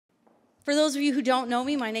For those of you who don't know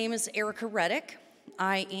me, my name is Ericka Redic.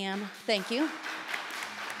 Thank you.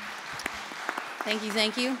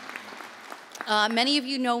 Thank you. Many of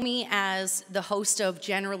you know me as the host of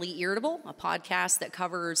Generally Irritable, a podcast that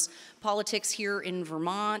covers politics here in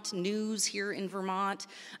Vermont, news here in Vermont.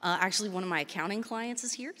 Actually, one of my accounting clients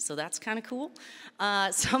is here, so that's kind of cool.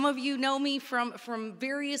 Some of you know me from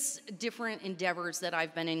various different endeavors that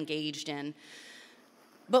I've been engaged in.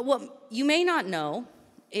 But what you may not know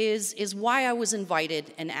is why I was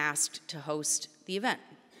invited and asked to host the event.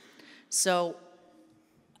 So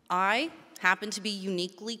I happen to be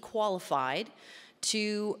uniquely qualified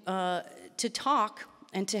to talk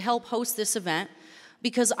and to help host this event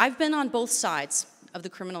because I've been on both sides of the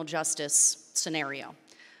criminal justice scenario.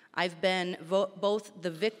 I've been both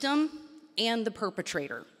the victim and the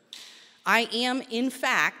perpetrator. I am, in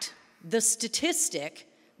fact, the statistic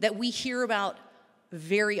that we hear about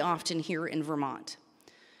very often here in Vermont.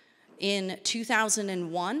 In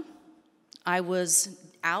 2001, I was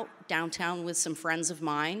out downtown with some friends of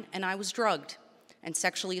mine, and I was drugged and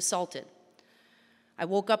sexually assaulted. I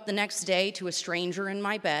woke up the next day to a stranger in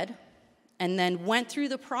my bed, and then went through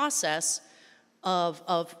the process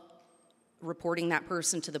of reporting that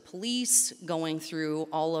person to the police, going through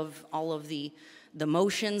all of the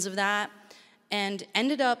motions of that, and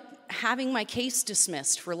ended up having my case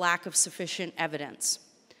dismissed for lack of sufficient evidence.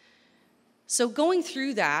 So going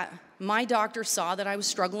through that, my doctor saw that I was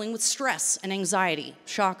struggling with stress and anxiety.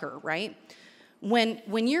 Shocker, right? When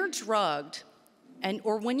you're drugged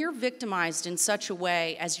or when you're victimized in such a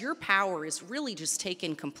way as your power is really just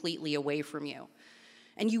taken completely away from you,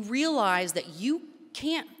 and you realize that you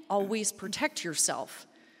can't always protect yourself,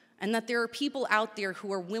 and that there are people out there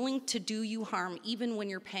who are willing to do you harm even when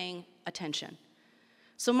you're paying attention.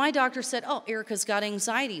 So my doctor said, oh, Ericka's got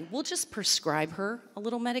anxiety. We'll just prescribe her a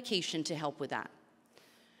little medication to help with that.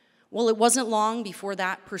 Well, it wasn't long before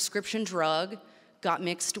that prescription drug got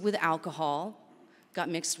mixed with alcohol, got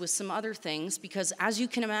mixed with some other things, because as you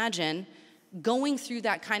can imagine, going through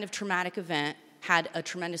that kind of traumatic event had a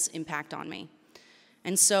tremendous impact on me.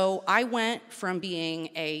 And so I went from being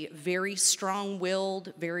a very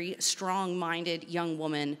strong-willed, very strong-minded young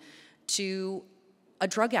woman to a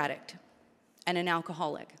drug addict and an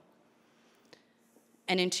alcoholic.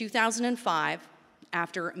 And in 2005,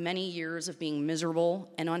 after many years of being miserable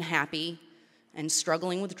and unhappy and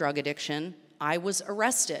struggling with drug addiction, I was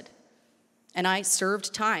arrested. And I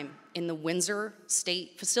served time in the Windsor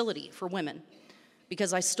State Facility for women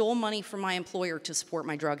because I stole money from my employer to support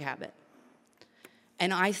my drug habit.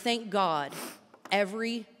 And I thank God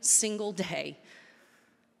every single day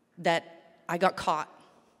that I got caught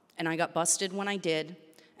and I got busted when I did,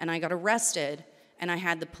 and I got arrested, and I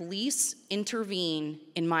had the police intervene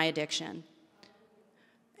in my addiction.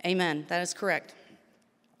 Amen, that is correct.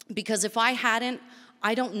 Because if I hadn't,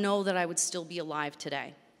 I don't know that I would still be alive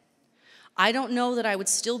today. I don't know that I would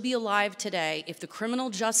still be alive today if the criminal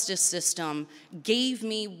justice system gave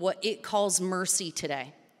me what it calls mercy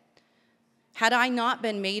today. Had I not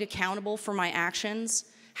been made accountable for my actions,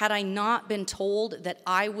 had I not been told that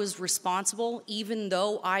I was responsible, even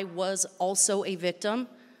though I was also a victim,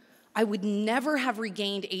 I would never have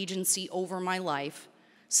regained agency over my life,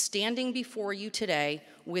 standing before you today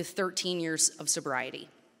with 13 years of sobriety.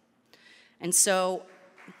 And so,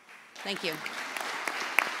 thank you.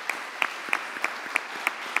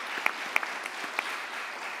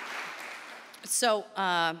 So,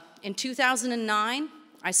 in 2009,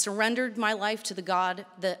 I surrendered my life to the God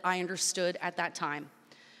that I understood at that time.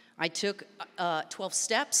 I took 12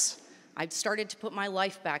 steps. I started to put my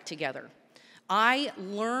life back together. I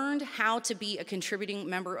learned how to be a contributing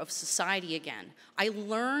member of society again. I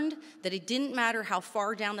learned that it didn't matter how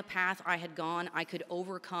far down the path I had gone, I could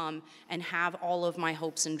overcome and have all of my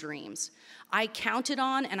hopes and dreams. I counted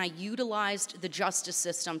on and I utilized the justice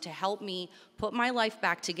system to help me put my life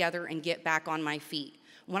back together and get back on my feet.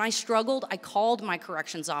 When I struggled, I called my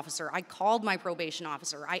corrections officer. I called my probation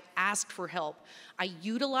officer. I asked for help. I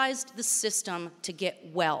utilized the system to get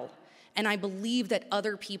well. And I believe that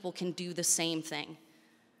other people can do the same thing.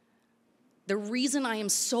 The reason I am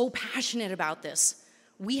so passionate about this,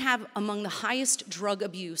 we have among the highest drug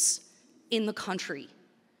abuse in the country.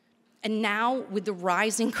 And now with the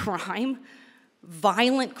rising crime,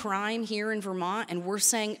 violent crime here in Vermont, and we're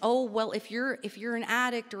saying, oh, well, if you're an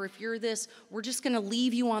addict or if you're this, we're just gonna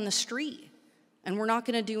leave you on the street. And we're not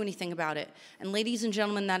gonna do anything about it. And ladies and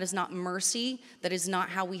gentlemen, that is not mercy. That is not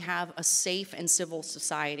how we have a safe and civil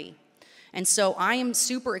society. And so I am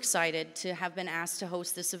super excited to have been asked to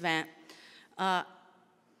host this event and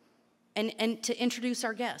to introduce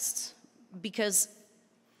our guests, because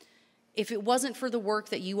If it wasn't for the work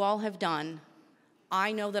that you all have done,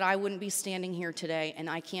 I know that I wouldn't be standing here today, and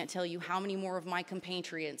I can't tell you how many more of my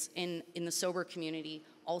compatriots in the sober community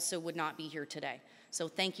also would not be here today. So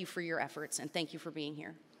thank you for your efforts, and thank you for being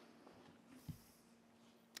here.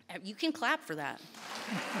 You can clap for that.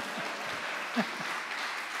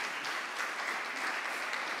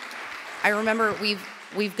 I remember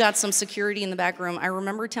we've got some security in the back room. I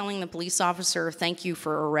remember telling the police officer, thank you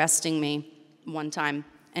for arresting me one time,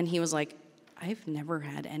 and he was like, I've never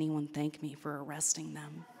had anyone thank me for arresting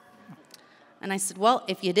them. And I said, well,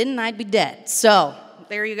 if you didn't, I'd be dead. So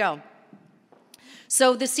there you go.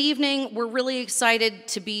 So this evening, we're really excited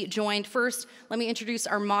to be joined. First, let me introduce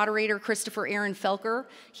our moderator, Christopher Aaron Felker.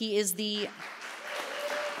 He is the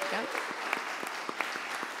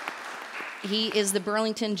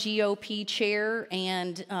Burlington GOP chair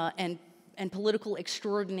and political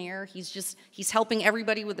extraordinaire. He's helping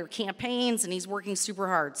everybody with their campaigns, and he's working super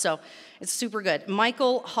hard. So it's super good.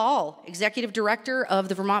 Michael Hall, executive director of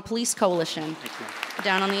the Vermont Police Coalition,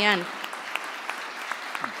 down on the end.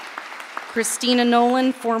 Christina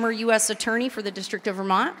Nolan, former U.S. attorney for the District of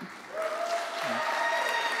Vermont.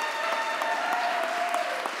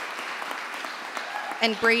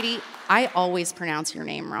 And Brady, I always pronounce your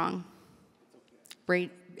name wrong. Brady,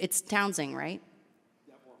 it's Toensing, right?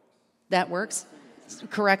 That works?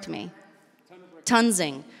 Correct me.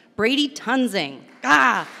 Toensing. Brady Toensing.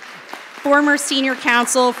 Former senior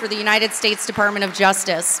counsel for the United States Department of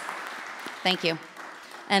Justice. Thank you.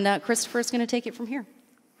 And Christopher's going to take it from here.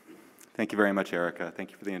 Thank you very much, Ericka.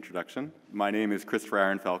 Thank you for the introduction. My name is Christopher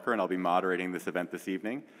Aaron Felker, and I'll be moderating this event this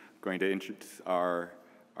evening. I'm going to introduce our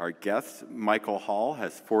guest. Michael Hall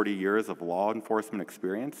has 40 years of law enforcement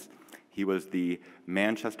experience. He was the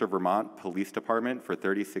Manchester, Vermont Police Department for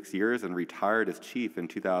 36 years and retired as chief in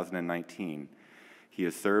 2019. He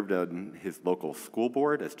has served on his local school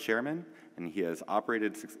board as chairman, and he has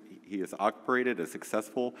operated a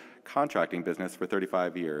successful contracting business for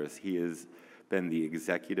 35 years. He has been the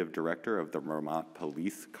executive director of the Vermont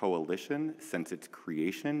Police Coalition since its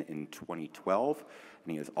creation in 2012,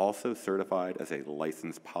 and he is also certified as a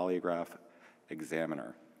licensed polygraph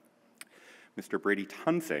examiner. Mr. Brady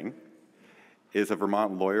Toensing is a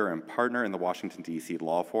Vermont lawyer and partner in the Washington, D.C.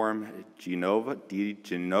 law firm Genova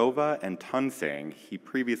and Toensing. He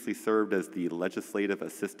previously served as the legislative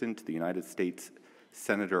assistant to the United States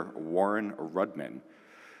Senator Warren Rudman.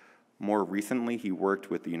 More recently, he worked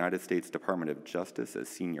with the United States Department of Justice as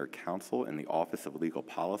senior counsel in the Office of Legal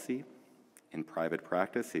Policy. In private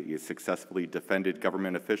practice, he has successfully defended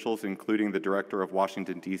government officials, including the director of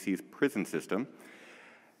Washington, D.C.'s prison system,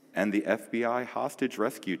 and the FBI hostage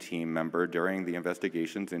rescue team member during the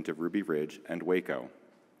investigations into Ruby Ridge and Waco.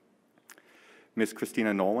 Ms.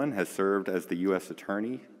 Christina Nolan has served as the U.S.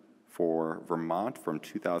 Attorney for Vermont from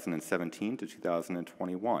 2017 to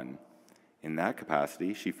 2021. In that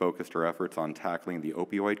capacity, she focused her efforts on tackling the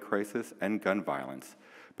opioid crisis and gun violence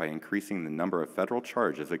by increasing the number of federal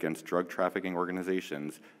charges against drug trafficking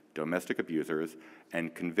organizations, domestic abusers,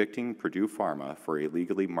 and convicting Purdue Pharma for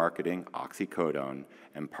illegally marketing oxycodone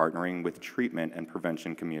and partnering with treatment and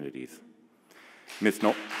prevention communities. Ms.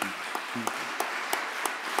 Nolan.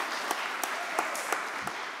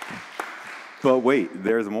 But wait,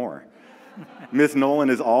 there's more. Ms. Nolan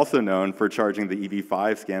is also known for charging the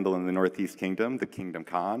EB-5 scandal in the Northeast Kingdom, the Kingdom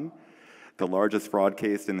Con, the largest fraud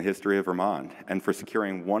case in the history of Vermont, and for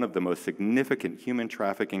securing one of the most significant human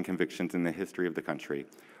trafficking convictions in the history of the country.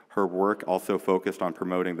 Her work also focused on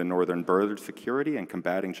promoting the northern border security and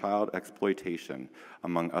combating child exploitation,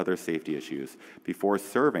 among other safety issues. Before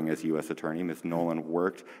serving as U.S. Attorney, Ms. Nolan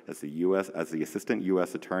worked as the Assistant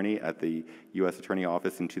U.S. Attorney at the U.S. Attorney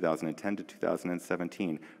Office in 2010 to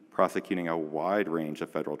 2017, prosecuting a wide range of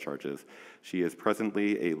federal charges. She is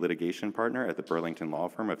presently a litigation partner at the Burlington law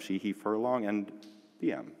firm of Sheehy, Furlong, and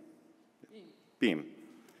Beam.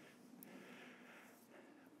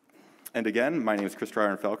 And again, my name is Christopher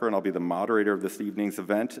Aaron Felker, and I'll be the moderator of this evening's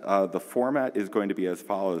event. The format is going to be as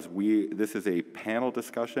follows. This is a panel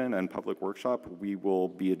discussion and public workshop. We will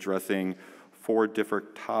be addressing 4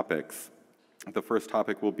 different topics. The first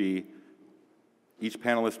topic will be, each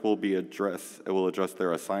panelist will address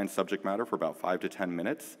their assigned subject matter for about 5 to 10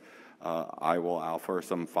 minutes. I will offer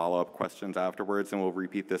some follow-up questions afterwards, and we'll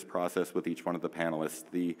repeat this process with each one of the panelists.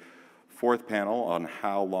 The fourth panel on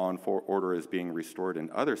how law and order is being restored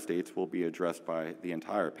in other states will be addressed by the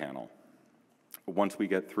entire panel. Once we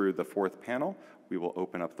get through the fourth panel, we will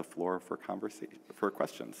open up the floor for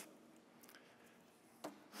questions.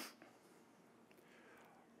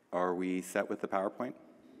 Are we set with the PowerPoint?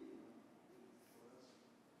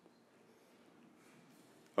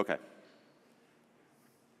 Okay.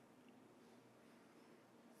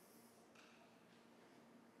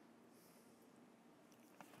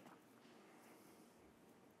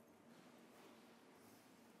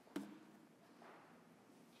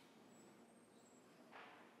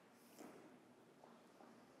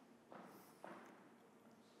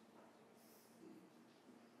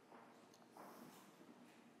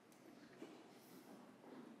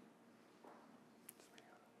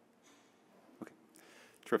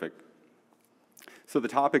 Terrific. So the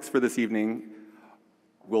topics for this evening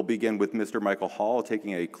will begin with Mr. Michael Hall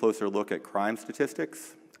taking a closer look at crime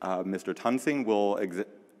statistics. Mr. Toensing will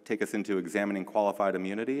take us into examining qualified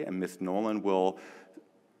immunity, and Ms. Nolan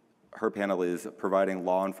her panel is providing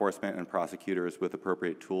law enforcement and prosecutors with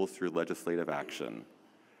appropriate tools through legislative action.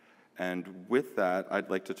 And with that, I'd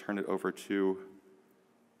like to turn it over to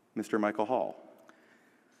Mr. Michael Hall.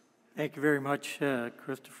 Thank you very much,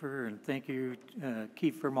 Christopher, and thank you,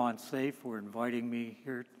 Keep Vermont Safe, for inviting me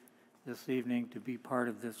here this evening to be part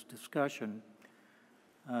of this discussion.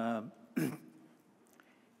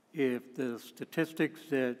 If the statistics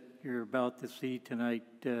that you're about to see tonight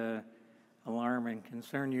alarm and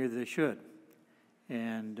concern you, they should.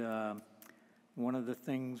 And one of the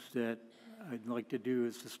things that I'd like to do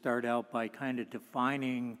is to start out by kind of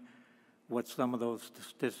defining what some of those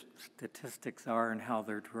statistics are and how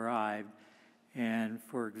they're derived. And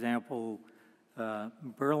for example,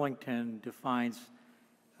 Burlington defines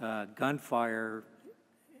gunfire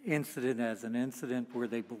incident as an incident where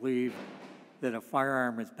they believe that a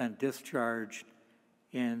firearm has been discharged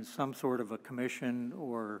in some sort of a commission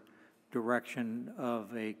or direction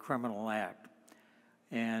of a criminal act.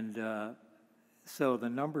 And so the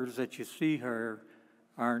numbers that you see here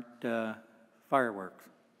aren't fireworks.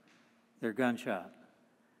 They're gunshot,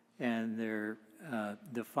 and they're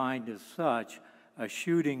defined as such. A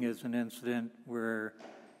shooting is an incident where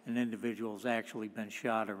an individual has actually been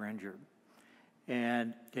shot or injured.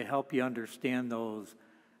 And to help you understand those,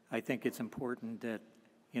 I think it's important that,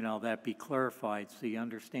 that be clarified so you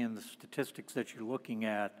understand the statistics that you're looking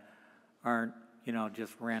at aren't,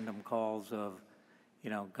 just random calls of,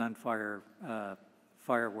 gunfire,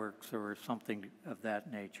 fireworks or something of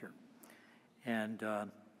that nature. And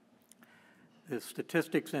the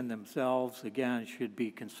statistics in themselves, again, should be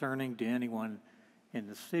concerning to anyone in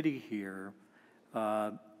the city here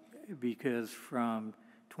because from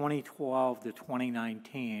 2012 to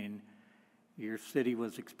 2019, your city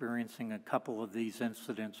was experiencing a couple of these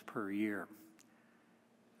incidents per year.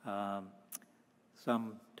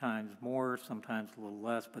 Sometimes more, sometimes a little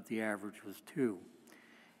less, but the average was 2.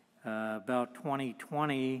 About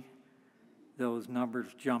 2020, those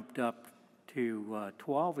numbers jumped up to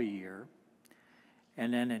 12 a year.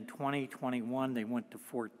 And then in 2021, they went to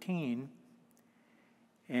 14.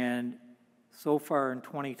 And so far in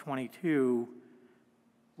 2022,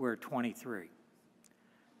 we're at 23.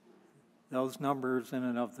 Those numbers in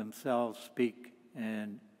and of themselves speak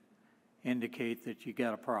and indicate that you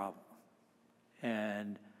got a problem.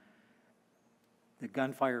 And the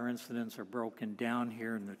gunfire incidents are broken down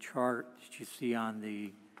here in the chart that you see on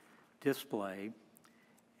the display.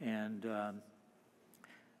 And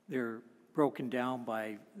they're broken down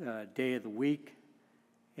by day of the week.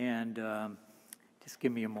 And just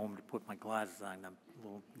give me a moment to put my glasses on. I'm a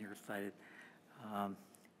little nearsighted.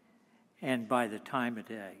 And by the time of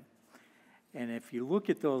day. And if you look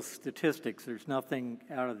at those statistics, there's nothing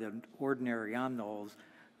out of the ordinary on those.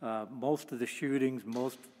 Most of the shootings,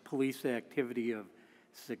 most police activity of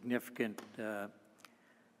significant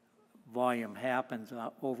volume happens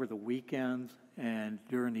over the weekends and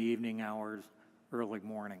during the evening hours, early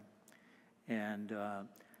morning. And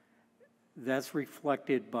that's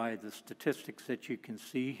reflected by the statistics that you can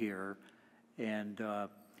see here. And,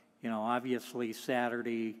 obviously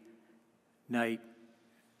Saturday night,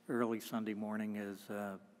 early Sunday morning is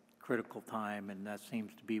a critical time, and that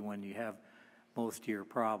seems to be when you have most of your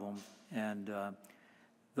problems. And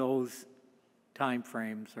those time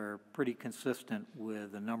frames are pretty consistent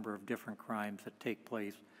with a number of different crimes that take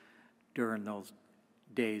place during those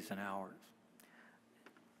days and hours.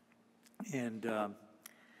 And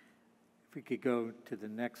if we could go to the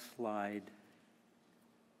next slide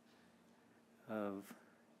of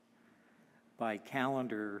by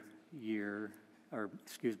calendar year, or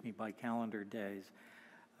excuse me, by calendar days.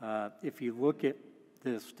 If you look at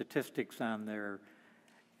the statistics on there,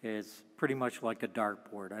 it's pretty much like a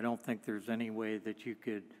dartboard. I don't think there's any way that you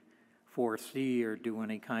could foresee or do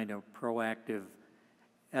any kind of proactive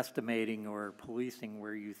estimating or policing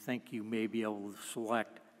where you think you may be able to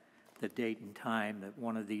select the date and time that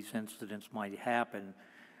one of these incidents might happen,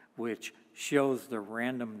 which shows the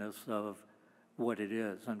randomness of what it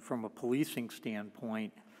is. And from a policing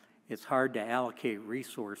standpoint, it's hard to allocate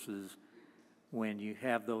resources when you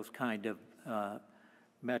have those kind of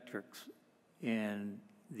metrics in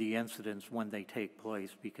the incidents when they take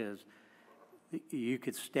place, because you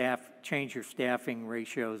could change your staffing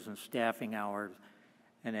ratios and staffing hours,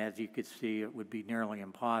 and as you could see, it would be nearly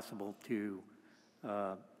impossible to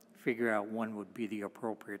figure out when would be the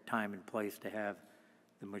appropriate time and place to have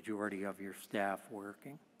the majority of your staff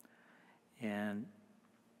working. And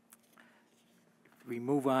we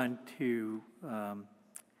move on to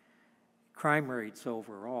crime rates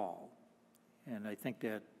overall, and I think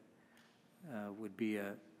that would be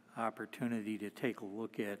an opportunity to take a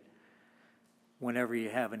look at whenever you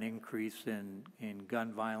have an increase in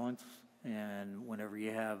gun violence and whenever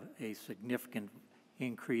you have a significant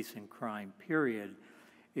increase in crime, period,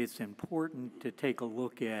 it's important to take a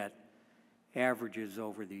look at averages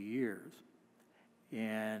over the years.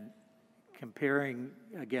 And comparing,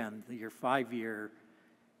 again, your 5-year,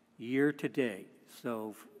 year-to-date,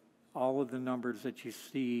 so all of the numbers that you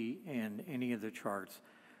see in any of the charts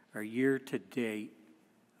are year-to-date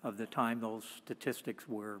of the time those statistics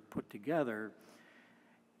were put together.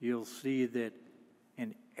 You'll see that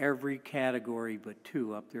in every category but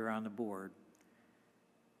 2 up there on the board,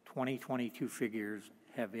 2022 figures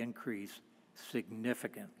have increased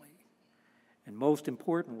significantly. And most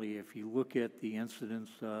importantly, if you look at the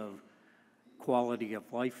incidence of quality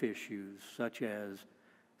of life issues such as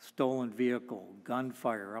stolen vehicle,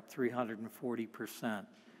 gunfire up 340%,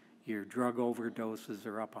 your drug overdoses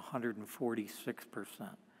are up 146%,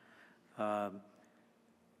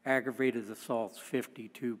 aggravated assaults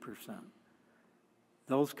 52%.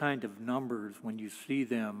 Those kind of numbers, when you see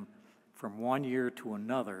them from one year to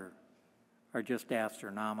another, are just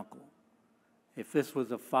astronomical. If this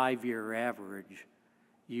was a 5-year average,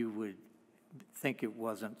 you would think it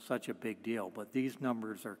wasn't such a big deal, but these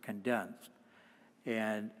numbers are condensed.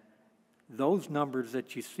 And those numbers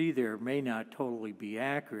that you see there may not totally be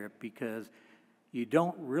accurate because you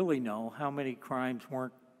don't really know how many crimes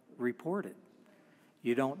weren't reported.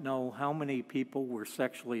 You don't know how many people were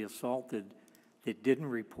sexually assaulted that didn't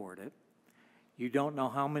report it. You don't know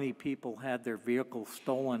how many people had their vehicle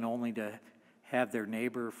stolen only to have their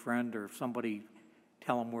neighbor, friend, or somebody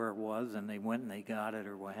tell them where it was and they went and they got it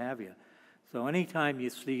or what have you. So anytime you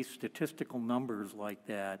see statistical numbers like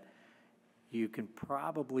that, you can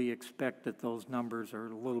probably expect that those numbers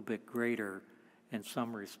are a little bit greater in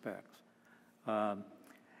some respects.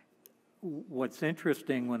 What's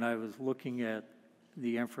interesting when I was looking at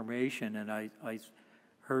the information, and I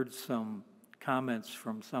heard some comments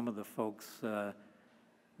from some of the folks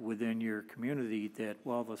within your community that,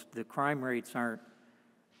 well, the crime rates aren't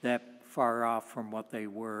that far off from what they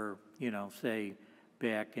were, you know, say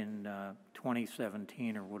back in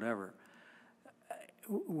 2017 or whatever.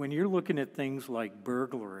 When you're looking at things like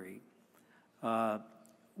burglary,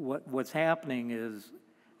 what's happening is,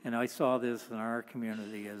 and I saw this in our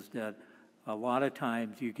community, is that a lot of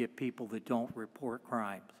times you get people that don't report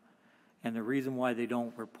crimes. And the reason why they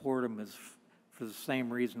don't report them is for the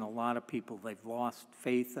same reason a lot of people, they've lost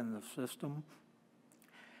faith in the system.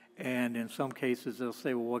 And in some cases, they'll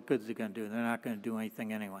say, well, what good is it going to do? They're not going to do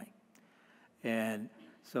anything anyway. And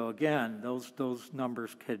so again, those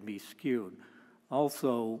numbers could be skewed.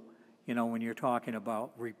 Also, you know, when you're talking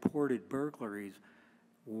about reported burglaries,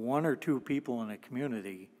 1 or 2 people in a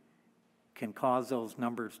community can cause those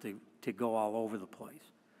numbers to go all over the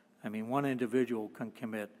place. I mean, one individual can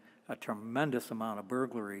commit a tremendous amount of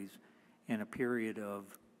burglaries in a period of,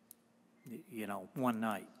 you know, one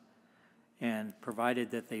night. And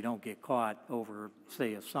provided that they don't get caught over,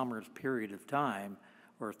 say, a summer's period of time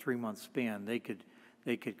or a 3-month span, they could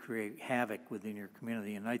create havoc within your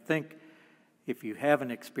community. And I think if you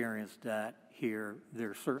haven't experienced that here, there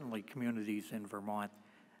are certainly communities in Vermont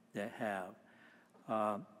that have.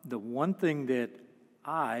 The one thing that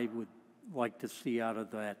I would like to see out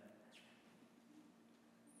of that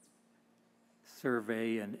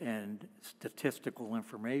survey and statistical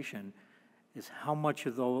information is how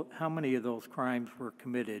many of those crimes were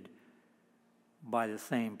committed by the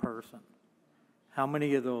same person. How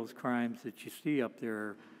many of those crimes that you see up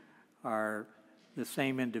there are the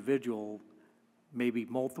same individual, maybe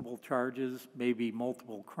multiple charges, maybe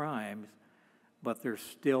multiple crimes, but they're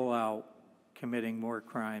still out committing more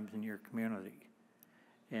crimes in your community.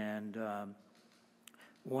 And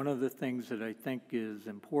one of the things that I think is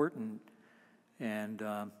important, and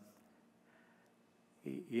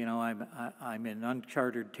you know, I'm in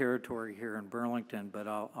uncharted territory here in Burlington, but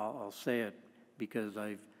I'll say it because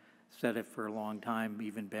I've said it for a long time,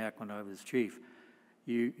 even back when I was chief.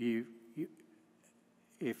 If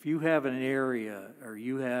you have an area or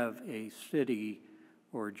you have a city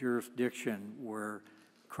or jurisdiction where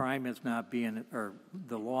crime is not being, or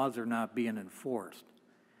the laws are not being enforced,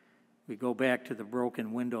 we go back to the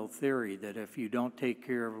broken window theory that if you don't take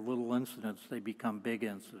care of little incidents, they become big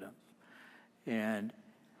incidents. And,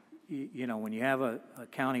 you know, when you have a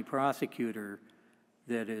county prosecutor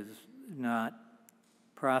that is not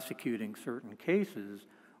prosecuting certain cases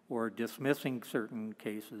or dismissing certain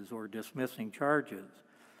cases or dismissing charges,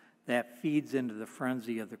 that feeds into the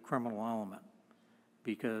frenzy of the criminal element.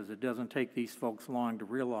 because it doesn't take these folks long to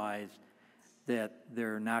realize that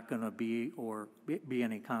there are not going to be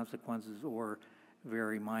any consequences or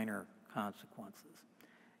very minor consequences.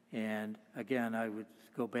 And again, I would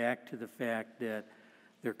go back to the fact that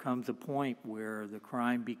there comes a point where the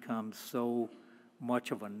crime becomes so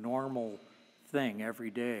much of a normal thing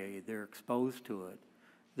every day, they're exposed to it.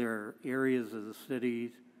 There are areas of the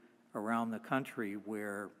cities around the country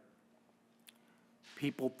where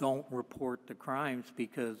people don't report the crimes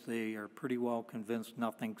because they are pretty well convinced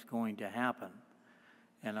nothing's going to happen.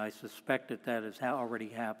 And I suspect that that is already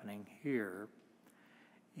happening here.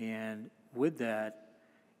 And with that,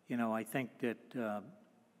 you know, I think that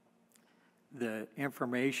the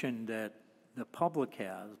information that the public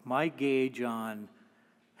has, my gauge on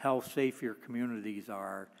how safe your communities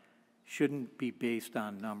are shouldn't be based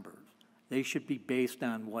on numbers. They should be based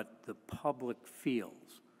on what the public feels.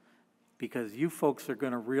 Because you folks are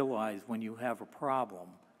going to realize when you have a problem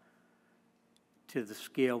to the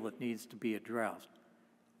scale that needs to be addressed,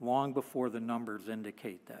 long before the numbers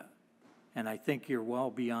indicate that. And I think you're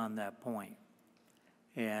well beyond that point.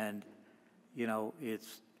 And, you know,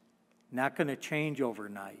 it's not going to change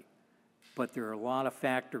overnight, but there are a lot of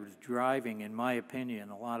factors driving, in my opinion,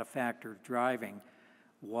 a lot of factors driving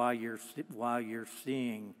why you're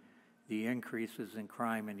seeing the increases in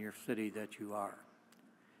crime in your city that you are.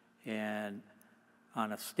 And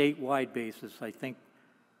on a statewide basis, I think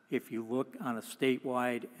if you look on a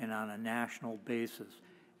statewide and on a national basis,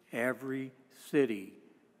 every city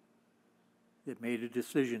that made a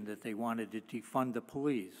decision that they wanted to defund the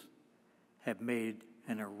police have made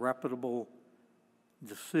an irreparable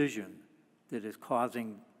decision that is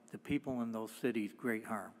causing the people in those cities great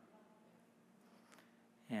harm.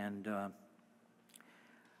 And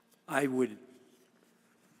I would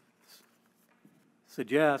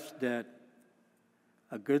suggest that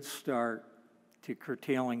a good start to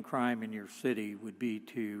curtailing crime in your city would be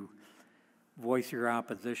to voice your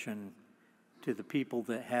opposition to the people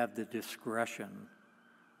that have the discretion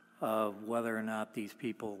of whether or not these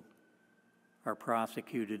people are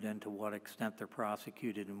prosecuted and to what extent they're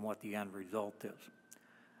prosecuted and what the end result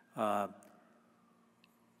is.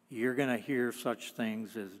 You're going to hear such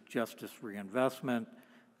things as justice reinvestment,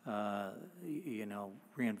 you know,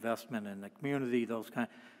 reinvestment in the community, those kind.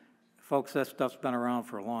 Folks, that stuff's been around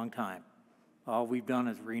for a long time. All we've done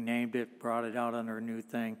is renamed it, brought it out under a new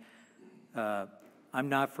thing. I'm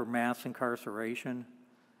not for mass incarceration,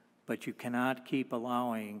 but you cannot keep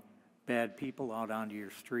allowing bad people out onto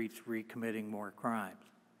your streets recommitting more crimes.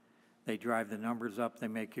 They drive the numbers up, they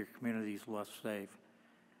make your communities less safe.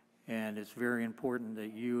 And it's very important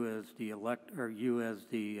that you as the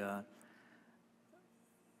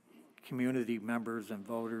community members and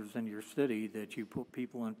voters in your city, that you put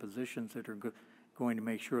people in positions that are going to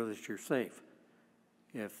make sure that you're safe.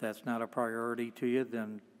 If that's not a priority to you,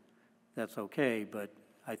 then that's okay, but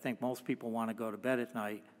I think most people want to go to bed at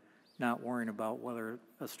night not worrying about whether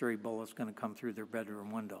a stray bullet's going to come through their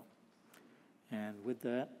bedroom window. And with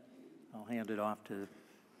that, I'll hand it off to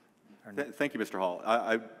our next. Thank you, Mr. Hall.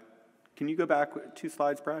 Can you go back 2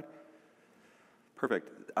 slides, Brad? Perfect.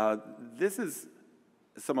 This is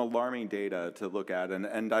some alarming data to look at,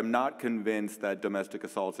 and I'm not convinced that domestic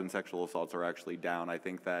assaults and sexual assaults are actually down. I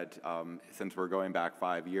think that since we're going back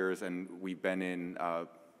 5 years and we've been in a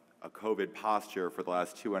COVID posture for the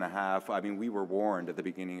last 2.5, I mean, we were warned at the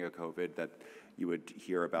beginning of COVID that you would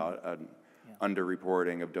hear about an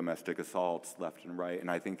underreporting of domestic assaults left and right,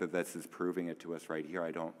 and I think that this is proving it to us right here.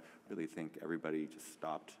 I don't really think everybody just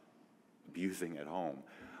stopped abusing at home.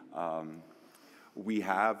 We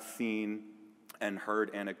have seen and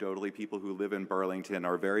heard anecdotally, people who live in Burlington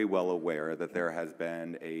are very well aware that there has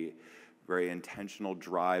been a very intentional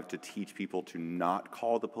drive to teach people to not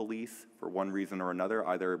call the police for one reason or another,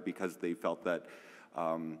 either because they felt that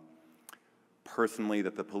personally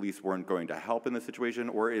that the police weren't going to help in the situation,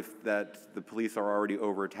 or if that the police are already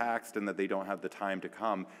overtaxed and that they don't have the time to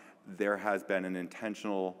come. There has been an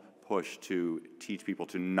intentional push to teach people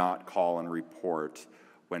to not call and report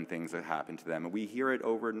when things have happened to them. And we hear it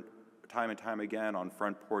over time and time again on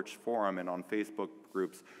Front Porch Forum and on Facebook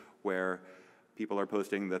groups where people are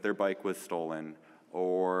posting that their bike was stolen,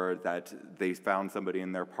 or that they found somebody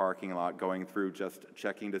in their parking lot going through just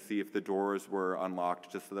checking to see if the doors were unlocked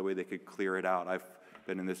just so that way they could clear it out. I've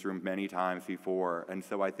been in this room many times before, and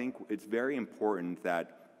so I think it's very important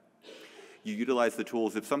that you utilize the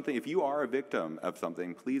tools. If you are a victim of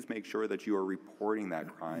something, please make sure that you are reporting that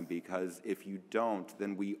crime, because if you don't,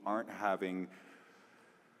 then we aren't having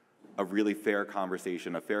a really fair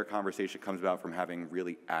conversation. A fair conversation comes about from having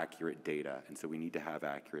really accurate data, and so we need to have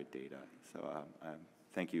accurate data. So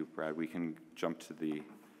Thank you, Brad. We can jump to the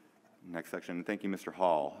next section. Thank you, Mr.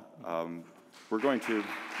 Hall. We're going to...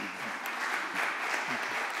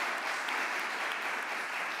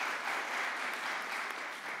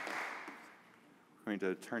 We're going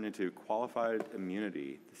to turn into qualified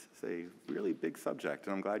immunity. This is a really big subject,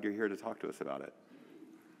 and I'm glad you're here to talk to us about it.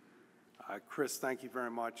 Chris, thank you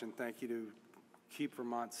very much, and thank you to Keep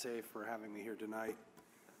Vermont Safe for having me here tonight.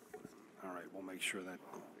 All right, we'll make sure that,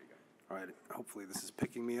 all right, hopefully this is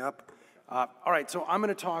picking me up. All right, so I'm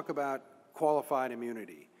going to talk about qualified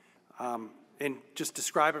immunity and just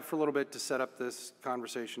describe it for a little bit to set up this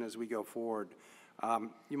conversation as we go forward.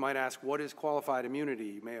 You might ask, what is qualified immunity?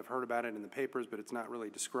 You may have heard about it in the papers, but it's not really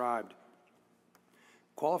described.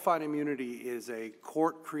 Qualified immunity is a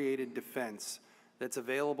court-created defense that's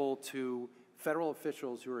available to federal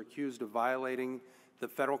officials who are accused of violating the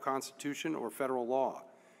federal Constitution or federal law.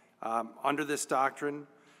 Under this doctrine,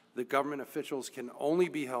 the government officials can only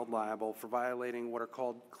be held liable for violating what are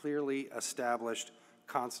called clearly established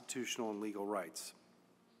constitutional and legal rights.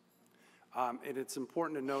 And it's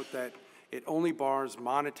important to note that it only bars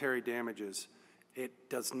monetary damages. It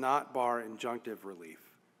does not bar injunctive relief.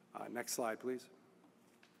 Next slide, please.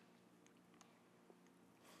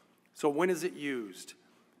 So when is it used?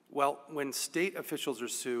 Well, when state officials are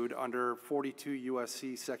sued under 42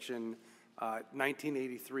 U.S.C. Section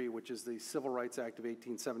 1983, which is the Civil Rights Act of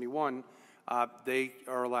 1871, they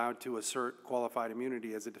are allowed to assert qualified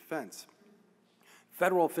immunity as a defense.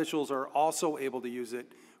 Federal officials are also able to use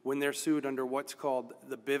it when they're sued under what's called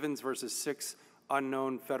the Bivens versus 6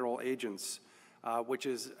 unknown federal agents, which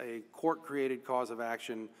is a court-created cause of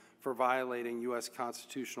action for violating U.S.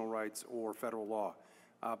 constitutional rights or federal law.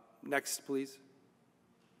 Next, please.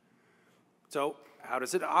 So how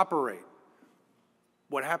does it operate?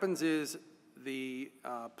 What happens is the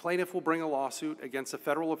plaintiff will bring a lawsuit against a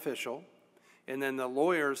federal official, and then the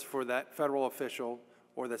lawyers for that federal official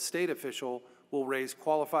or the state official will raise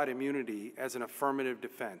qualified immunity as an affirmative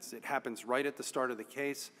defense. It happens right at the start of the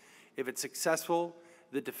case. If it's successful,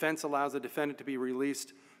 the defense allows the defendant to be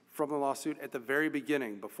released from the lawsuit at the very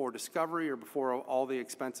beginning, before discovery or before all the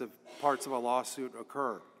expensive parts of a lawsuit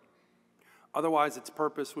occur. Otherwise, its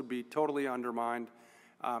purpose would be totally undermined.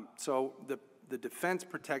 So the defense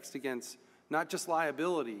protects against not just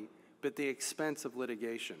liability, but the expense of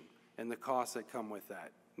litigation and the costs that come with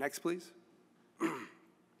that. Next, please.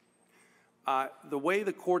 The way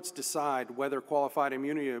the courts decide whether qualified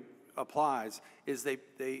immunity applies is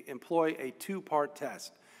they employ a two-part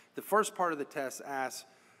test. The first part of the test asks,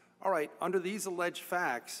 all right, under these alleged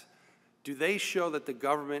facts, do they show that the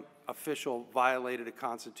government official violated a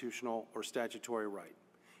constitutional or statutory right?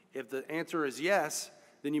 If the answer is yes,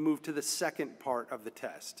 then you move to the second part of the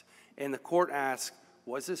test. And the court asks,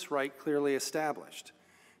 was this right clearly established?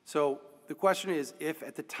 So the question is, if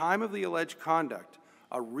at the time of the alleged conduct,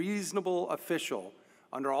 a reasonable official,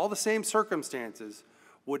 under all the same circumstances,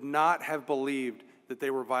 would not have believed that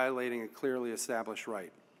they were violating a clearly established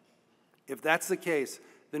right. If that's the case,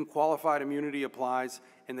 then qualified immunity applies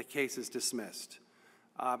and the case is dismissed.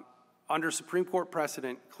 Under Supreme Court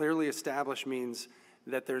precedent, clearly established means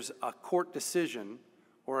that there's a court decision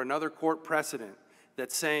or another court precedent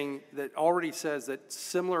that already says that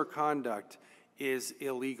similar conduct is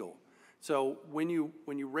illegal. So when you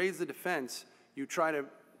raise the defense,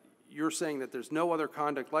 you're saying that there's no other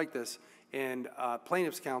conduct like this, and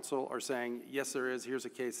plaintiff's counsel are saying, yes, there is, here's a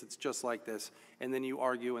case that's just like this, and then you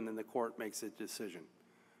argue, and then the court makes a decision.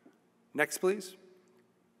 Next, please.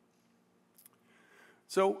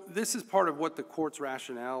 So this is part of what the court's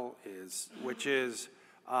rationale is, which is,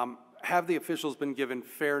 have the officials been given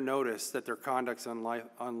fair notice that their conduct's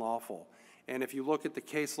unlawful? And if you look at the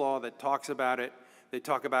case law that talks about it, they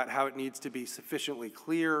talk about how it needs to be sufficiently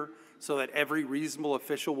clear so that every reasonable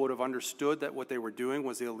official would have understood that what they were doing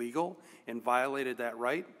was illegal and violated that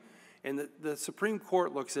right. And the Supreme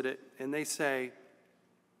Court looks at it and they say,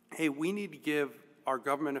 hey, we need to give our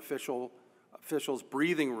government officials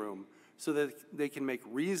breathing room so that they can make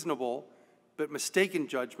reasonable but mistaken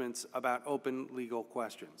judgments about open legal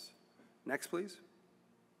questions. Next, please.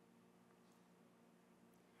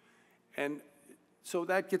 And so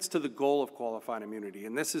that gets to the goal of qualified immunity,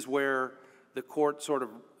 and this is where the court sort of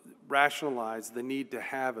rationalized the need to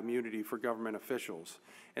have immunity for government officials.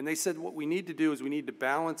 And they said what we need to do is we need to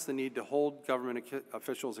balance the need to hold government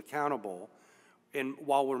officials accountable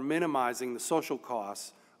while we're minimizing the social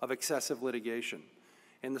costs of excessive litigation.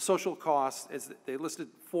 And the social costs, they listed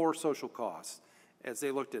 4 social costs as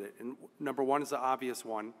they looked at it. And number 1 is the obvious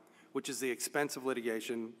one, which is the expense of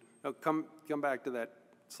litigation. Oh, come back to that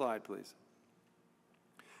slide, please.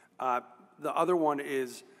 The other one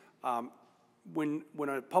is when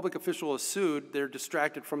a public official is sued, they're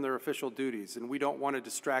distracted from their official duties, and we don't want to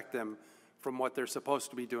distract them from what they're supposed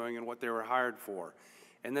to be doing and what they were hired for.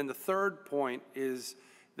 And then the third point is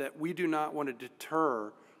that we do not want to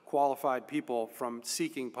deter qualified people from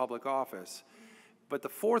seeking public office. But the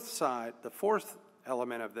fourth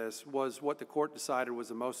element of this was what the court decided was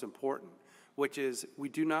the most important, which is we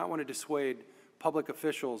do not want to dissuade public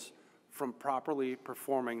officials from properly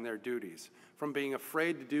performing their duties, from being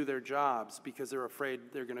afraid to do their jobs because they're afraid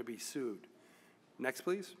they're going to be sued. Next,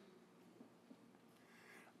 please.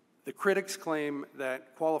 The critics claim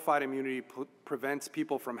that qualified immunity prevents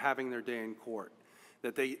people from having their day in court,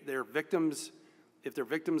 that they're victims, if they're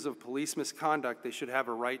victims of police misconduct, they should have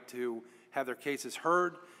a right to have their cases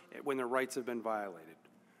heard when their rights have been violated.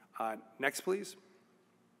 Next, please.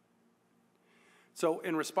 So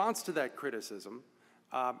in response to that criticism,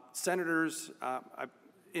 senators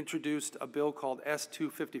introduced a bill called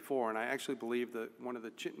S-254, and I actually believe that one of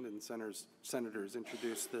the Chittenden senators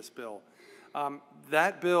introduced this bill.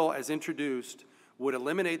 That bill, as introduced, would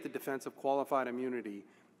eliminate the defense of qualified immunity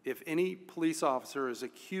if any police officer is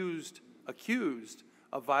accused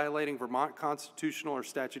of violating Vermont constitutional or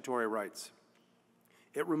statutory rights.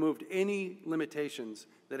 It removed any limitations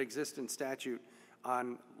that exist in statute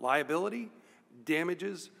on liability,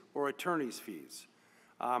 damages, or attorney's fees.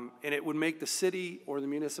 And it would make the city or the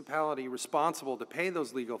municipality responsible to pay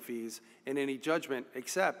those legal fees in any judgment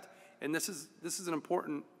except, and this is an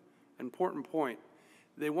important point,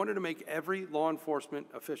 they wanted to make every law enforcement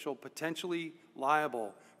official potentially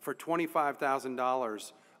liable for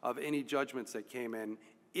 $25,000 of any judgments that came in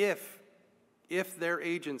if their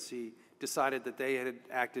agency decided that they had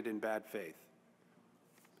acted in bad faith.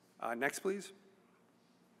 Next, please.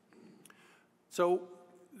 So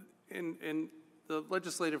in the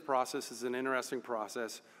legislative process is an interesting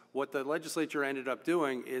process. What the legislature ended up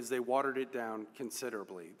doing is they watered it down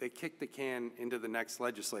considerably. They kicked the can into the next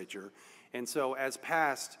legislature. And so as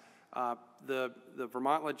passed, the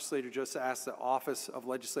Vermont legislature just asked the Office of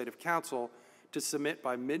Legislative Counsel to submit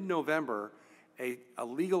by mid-November a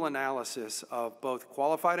legal analysis of both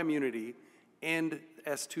qualified immunity and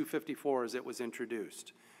S-254 as it was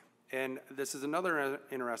introduced. And this is another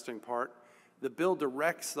interesting part. The bill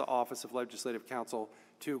directs the Office of Legislative Counsel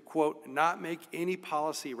to, quote, not make any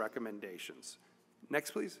policy recommendations.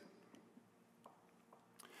 Next, please.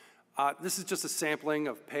 This is just a sampling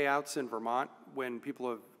of payouts in Vermont when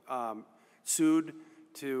people have sued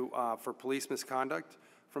for police misconduct.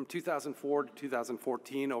 From 2004 to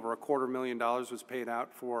 2014, over $250,000 was paid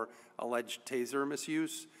out for alleged taser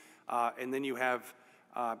misuse. And then you have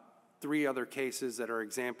 3 other cases that are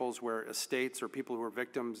examples where estates or people who are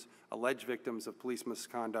victims, alleged victims of police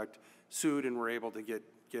misconduct, sued and were able to get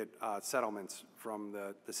settlements from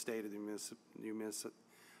the state of the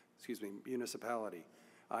municipality.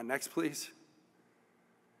 Next, please.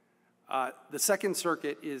 The Second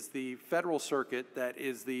Circuit is the federal circuit that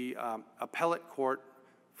is the appellate court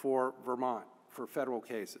for Vermont for federal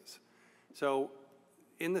cases. So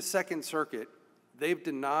in the Second Circuit, they've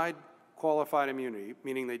denied qualified immunity,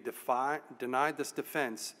 meaning they denied this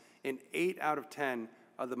defense in 8 out of 10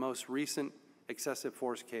 of the most recent excessive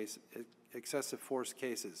force cases.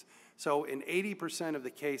 So in 80% of the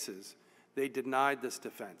cases, they denied this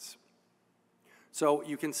defense. So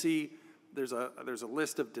you can see there's a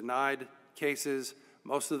list of denied cases.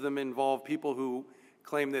 Most of them involve people who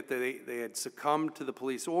claim that they had succumbed to the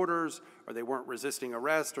police orders, or they weren't resisting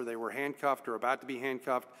arrest, or they were handcuffed or about to be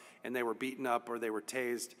handcuffed, and they were beaten up or they were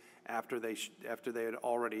tased after they had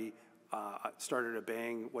already started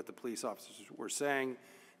obeying what the police officers were saying.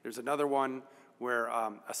 There's another one where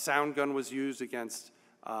a sound gun was used against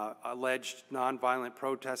alleged nonviolent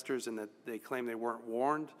protesters, and that they claim they weren't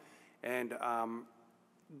warned. And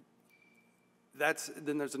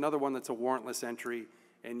then there's another one that's a warrantless entry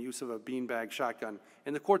and use of a beanbag shotgun.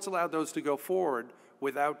 And the courts allowed those to go forward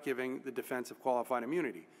without giving the defense of qualified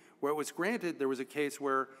immunity. Where it was granted, there was a case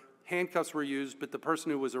where handcuffs were used, but the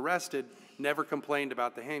person who was arrested never complained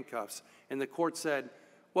about the handcuffs. And the court said,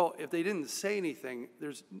 well, if they didn't say anything,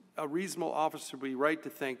 there's a reasonable officer would be right to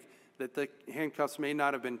think that the handcuffs may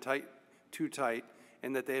not have been too tight,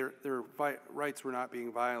 and that their rights were not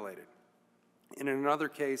being violated. And in another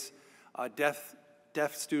case, a deaf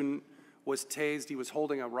student was tased. He was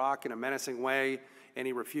holding a rock in a menacing way, and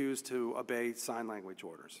he refused to obey sign language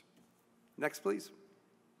orders. Next, please.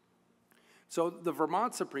 So the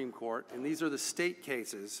Vermont Supreme Court, and these are the state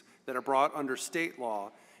cases that are brought under state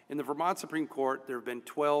law. In the Vermont Supreme Court, there have been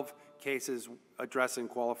 12 cases addressing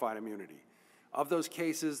qualified immunity. Of those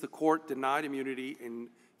cases, the court denied immunity in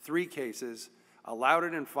 3 cases, allowed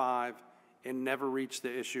it in 5, and never reached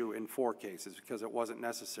the issue in 4 cases because it wasn't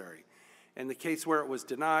necessary. In the case where it was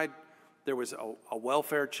denied, there was a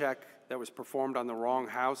welfare check that was performed on the wrong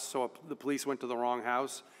house, so the police went to the wrong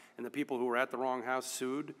house, and the people who were at the wrong house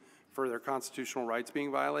sued for their constitutional rights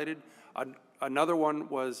being violated. Another one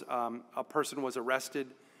was a person was arrested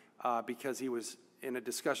because he was in a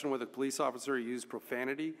discussion with a police officer. He used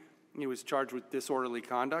profanity. He was charged with disorderly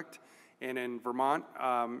conduct. And in Vermont,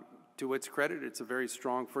 to its credit, it's a very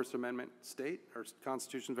strong First Amendment state. Our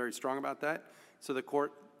Constitution is very strong about that. So the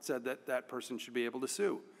court said that that person should be able to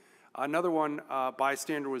sue. Another one,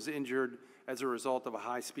 bystander was injured as a result of a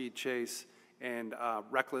high-speed chase and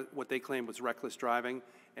what they claimed was reckless driving,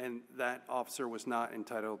 and that officer was not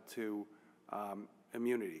entitled to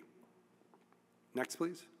immunity. Next,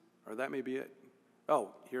 please. Or that may be it.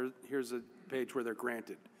 Oh, here's a page where they're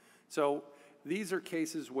granted. So these are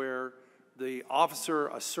cases where the officer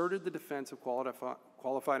asserted the defense of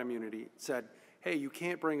qualified immunity, said, hey, you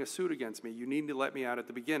can't bring a suit against me. You need to let me out at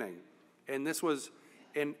the beginning. And this was,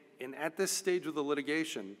 and at this stage of the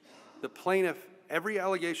litigation, the plaintiff, every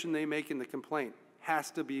allegation they make in the complaint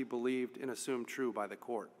has to be believed and assumed true by the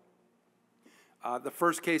court. The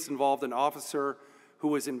first case involved an officer who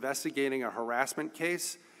was investigating a harassment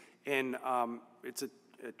case, and it's a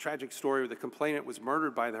tragic story where the complainant was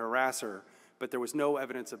murdered by the harasser, but there was no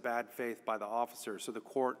evidence of bad faith by the officer, so the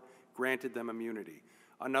court granted them immunity.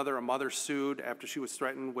 A mother sued after she was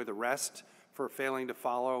threatened with arrest for failing to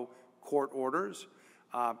follow court orders.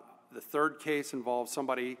 The third case involved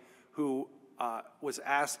somebody who was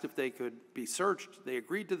asked if they could be searched. They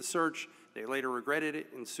agreed to the search. They later regretted it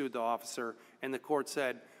and sued the officer, and the court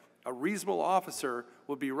said, a reasonable officer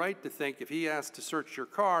would be right to think if he asked to search your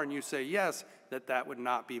car and you say yes, that would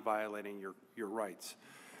not be violating your rights.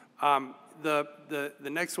 The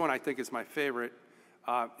next one I think is my favorite.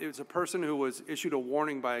 It was a person who was issued a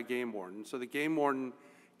warning by a game warden. So the game warden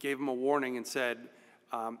gave him a warning and said,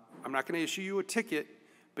 I'm not going to issue you a ticket,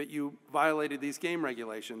 but you violated these game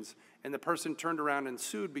regulations. And the person turned around and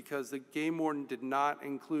sued because the game warden did not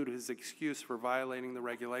include his excuse for violating the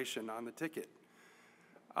regulation on the ticket.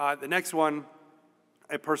 The next one,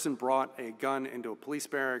 a person brought a gun into a police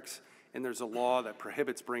barracks, and there's a law that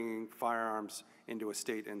prohibits bringing firearms into a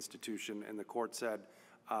state institution, and the court said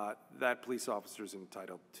that police officer is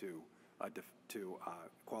entitled to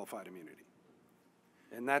qualified immunity.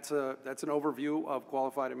 And that's an overview of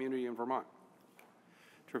qualified immunity in Vermont.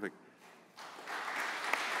 Terrific.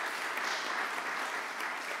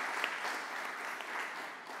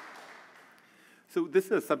 So this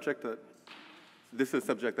is a subject that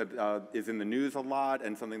is in the news a lot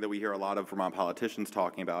and something that we hear a lot of Vermont politicians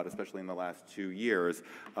talking about, especially in the last 2 years.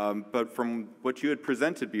 But from what you had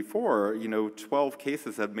presented before, 12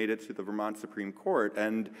 cases have made it to the Vermont Supreme Court,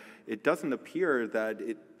 and it doesn't appear that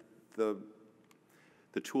the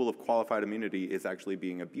tool of qualified immunity is actually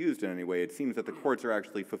being abused in any way. It seems that the courts are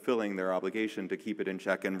actually fulfilling their obligation to keep it in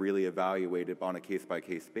check and really evaluate it on a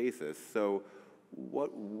case-by-case basis. So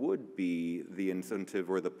what would be the incentive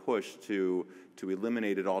or the push to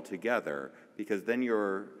eliminate it altogether? Because then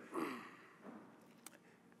you're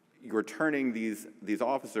turning these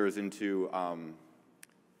officers into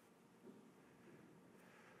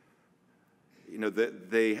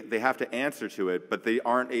they have to answer to it, but they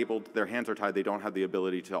aren't able. Their hands are tied. They don't have the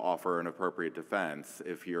ability to offer an appropriate defense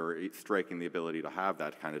if you're striking the ability to have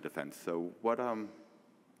that kind of defense. So what?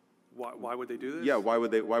 Why would they do this? Yeah, why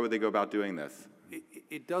would they go about doing this?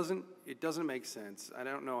 It doesn't make sense. I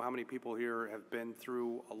don't know how many people here have been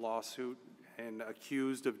through a lawsuit and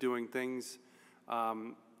accused of doing things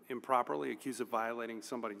improperly, accused of violating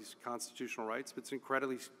somebody's constitutional rights. But it's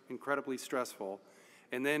incredibly stressful.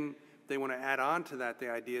 And then they want to add on to that the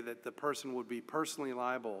idea that the person would be personally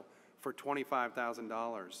liable for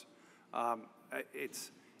 $25,000.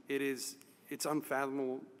 It's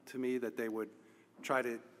unfathomable to me that they would try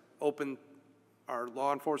to open our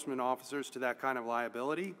law enforcement officers to that kind of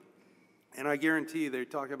liability. And I guarantee they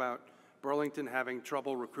talk about Burlington having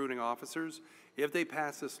trouble recruiting officers. If they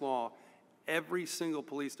pass this law, every single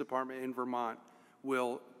police department in Vermont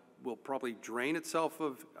will probably drain itself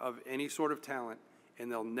of any sort of talent,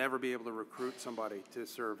 and they'll never be able to recruit somebody to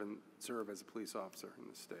serve as a police officer in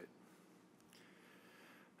the state.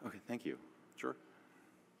 Okay, thank you. Sure.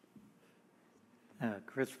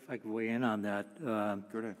 Chris, if I could weigh in on that. Go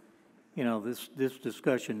ahead. This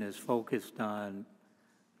discussion is focused on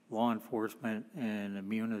law enforcement and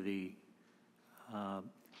immunity,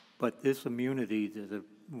 but this immunity that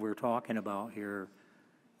we're talking about here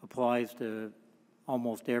applies to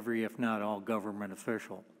almost every, if not all, government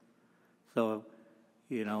official. So,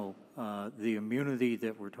 the immunity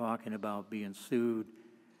that we're talking about being sued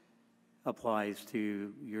applies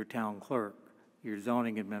to your town clerk, your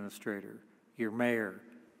zoning administrator, your mayor,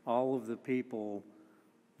 all of the people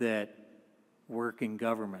that work in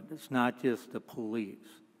government. It's not just the police.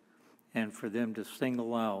 And for them to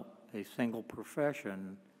single out a single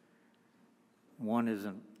profession, one,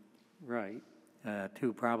 isn't right.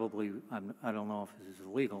 Two, probably, I don't know if this is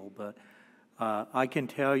illegal, but I can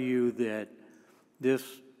tell you that this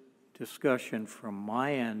discussion from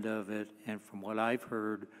my end of it and from what I've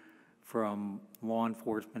heard from law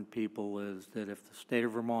enforcement people is that if the state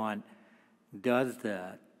of Vermont does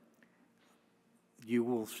that, you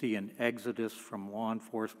will see an exodus from law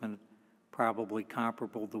enforcement probably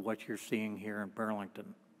comparable to what you're seeing here in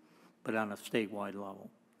Burlington, but on a statewide level.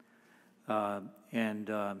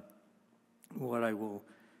 What I will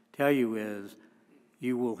tell you is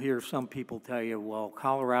you will hear some people tell you, well,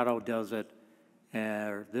 Colorado does it,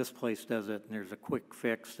 or this place does it, and there's a quick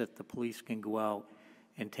fix that the police can go out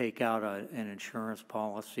and take out an insurance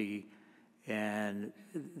policy, and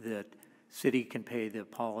that city can pay the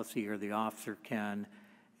policy or the officer can,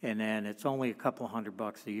 and then it's only a couple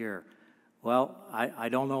 $100 a year. Well, I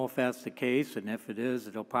don't know if that's the case, and if it is,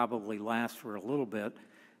 it'll probably last for a little bit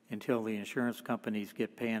until the insurance companies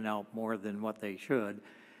get paying out more than what they should.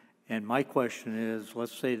 And my question is,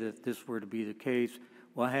 let's say that this were to be the case,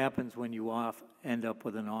 what happens when you end up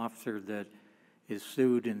with an officer that is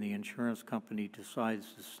sued and the insurance company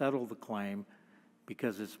decides to settle the claim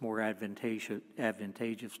because it's more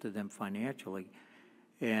advantageous to them financially,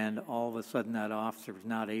 and all of a sudden that officer is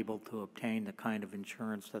not able to obtain the kind of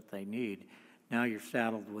insurance that they need? Now you're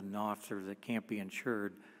saddled with an officer that can't be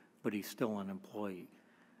insured, but he's still an employee.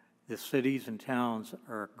 The cities and towns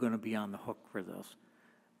are going to be on the hook for this.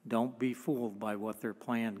 Don't be fooled by what they're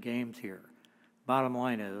playing games here. Bottom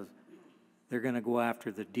line is, they're going to go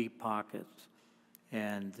after the deep pockets,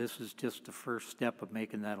 and this is just the first step of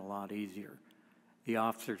making that a lot easier. The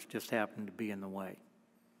officers just happen to be in the way.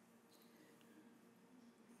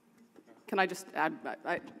 Can I just add,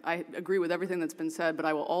 I agree with everything that's been said, but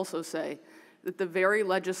I will also say that the very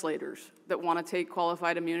legislators that want to take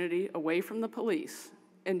qualified immunity away from the police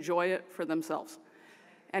enjoy it for themselves.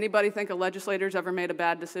 Anybody think a legislator's ever made a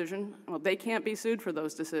bad decision? Well, they can't be sued for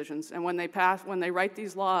those decisions. And when they write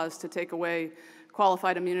these laws to take away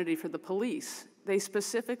qualified immunity for the police, they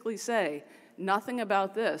specifically say, nothing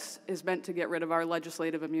about this is meant to get rid of our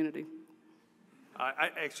legislative immunity.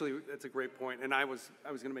 Actually, that's a great point, and I was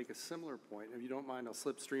going to make a similar point. If you don't mind, I'll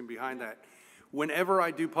slipstream behind that. Whenever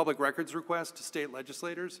I do public records requests to state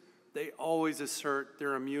legislators, they always assert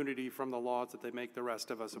their immunity from the laws that they make the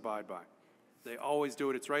rest of us abide by. They always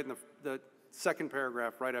do it. It's right in the second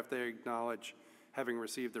paragraph, right after they acknowledge having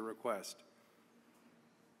received the request.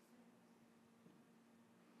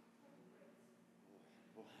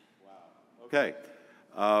 Okay.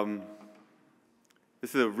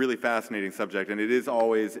 This is a really fascinating subject, and it is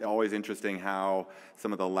always interesting how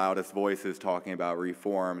some of the loudest voices talking about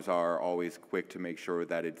reforms are always quick to make sure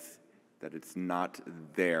that it's not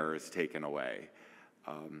theirs taken away.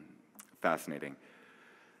 Fascinating.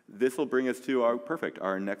 This will bring us to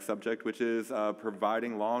our next subject, which is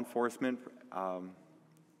providing law enforcement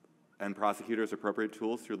and prosecutors appropriate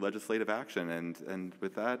tools through legislative action. And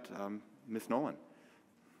with that, Ms. Nolan.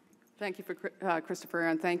 Thank you, Christopher,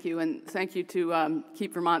 and thank you to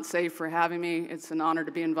Keep Vermont Safe for having me. It's an honor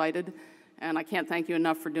to be invited, and I can't thank you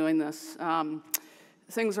enough for doing this.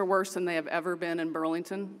 Things are worse than they have ever been in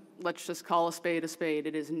Burlington. Let's just call a spade a spade.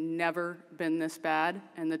 It has never been this bad,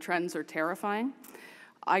 and the trends are terrifying.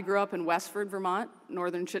 I grew up in Westford, Vermont,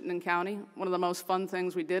 northern Chittenden County. One of the most fun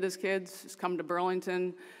things we did as kids is come to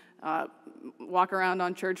Burlington, walk around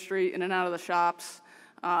on Church Street, in and out of the shops.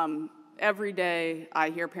 Every day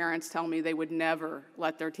I hear parents tell me they would never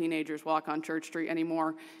let their teenagers walk on Church Street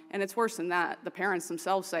anymore. And it's worse than that. The parents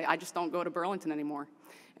themselves say, I just don't go to Burlington anymore.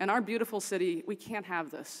 In our beautiful city, we can't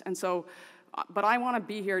have this. And so, but I want to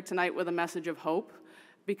be here tonight with a message of hope,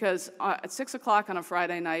 because at 6 o'clock on a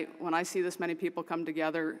Friday night, when I see this many people come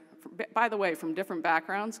together, by the way, from different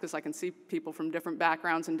backgrounds, because I can see people from different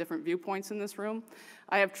backgrounds and different viewpoints in this room,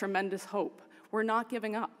 I have tremendous hope. We're not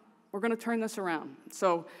giving up. We're going to turn this around.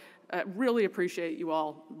 So really appreciate you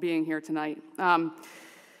all being here tonight.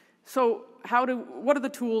 So what are the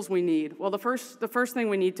tools we need? Well, the first thing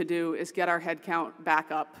we need to do is get our head count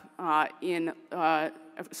back up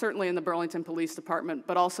certainly in the Burlington Police Department,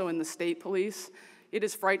 but also in the state police. It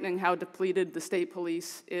is frightening how depleted the state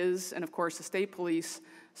police is, and of course the state police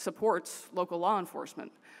supports local law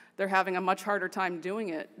enforcement. They're having a much harder time doing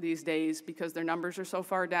it these days because their numbers are so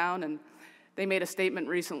far down, and they made a statement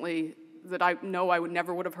recently that I know I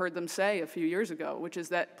never would have heard them say a few years ago, which is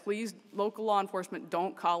that please, local law enforcement,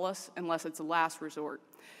 don't call us unless it's a last resort.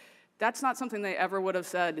 That's not something they ever would have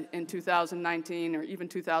said in 2019 or even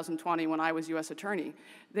 2020 when I was U.S. Attorney.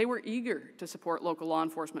 They were eager to support local law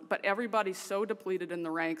enforcement, but everybody's so depleted in the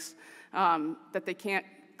ranks that they can't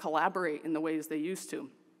collaborate in the ways they used to.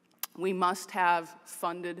 We must have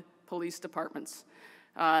funded police departments.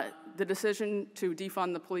 The decision to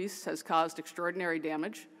defund the police has caused extraordinary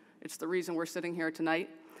damage. It's the reason we're sitting here tonight.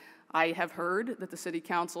 I have heard that the City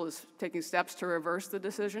Council is taking steps to reverse the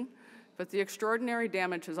decision, but the extraordinary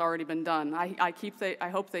damage has already been done. I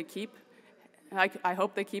hope they keep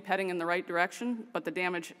heading in the right direction, but the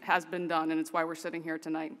damage has been done, and it's why we're sitting here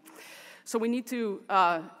tonight. So we need to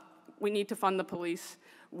fund the police.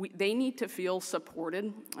 They need to feel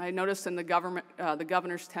supported. I noticed in the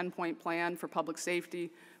governor's 10-point plan for public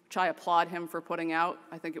safety, which I applaud him for putting out.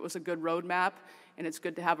 I think it was a good roadmap, and it's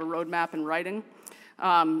good to have a roadmap in writing.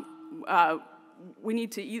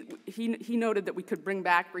 He noted that we could bring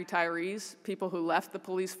back retirees, people who left the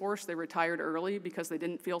police force. They retired early because they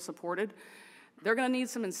didn't feel supported. They're going to need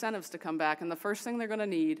some incentives to come back, and the first thing they're going to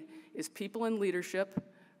need is people in leadership,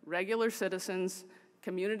 regular citizens,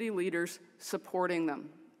 community leaders supporting them.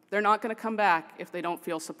 They're not going to come back if they don't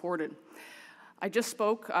feel supported. I just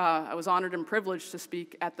spoke, I was honored and privileged to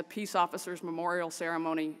speak at the Peace Officers Memorial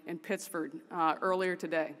Ceremony in Pittsford earlier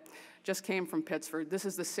today. Just came from Pittsford. This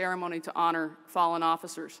is the ceremony to honor fallen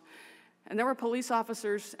officers. And there were police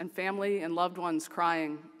officers and family and loved ones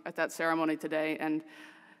crying at that ceremony today. And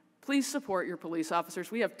please support your police officers.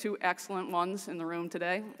 We have two excellent ones in the room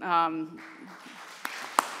today.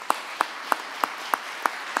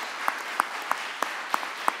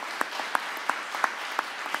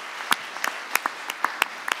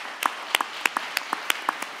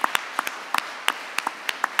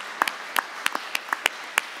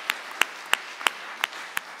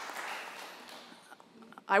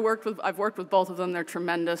 I've worked with both of them. They're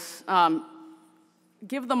tremendous.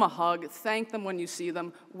 Give them a hug. Thank them when you see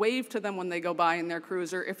them. Wave to them when they go by in their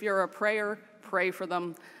cruiser. If you're a prayer, pray for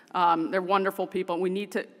them. They're wonderful people. We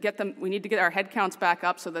need to get our head counts back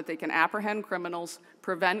up so that they can apprehend criminals,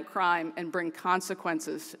 prevent crime, and bring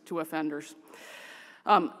consequences to offenders.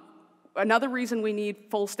 Another reason we need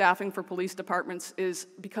full staffing for police departments is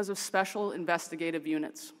because of special investigative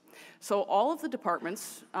units. So all of the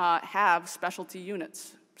departments have specialty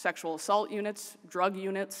units. Sexual assault units, drug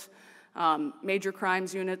units, major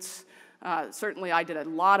crimes units. Certainly I did a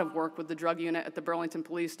lot of work with the drug unit at the Burlington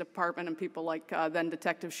Police Department and people like then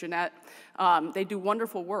Detective Chenette. They do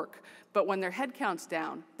wonderful work, but when their head count's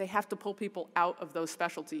down, they have to pull people out of those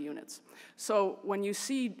specialty units. So when you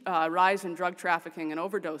see rise in drug trafficking and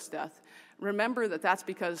overdose death, remember that that's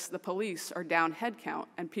because the police are down head count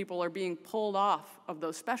and people are being pulled off of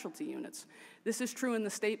those specialty units. This is true in the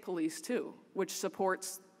state police too, which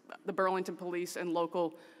supports the Burlington Police and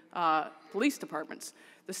local police departments.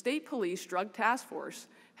 The state police drug task force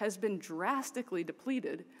has been drastically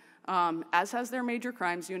depleted, as has their major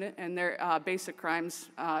crimes unit and their basic crimes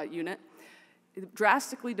unit,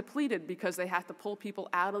 drastically depleted because they have to pull people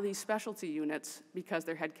out of these specialty units because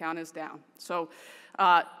their head count is down. So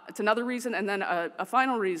it's another reason, and then a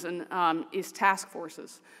final reason is task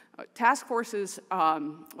forces. Task forces,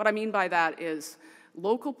 what I mean by that is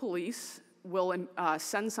local police will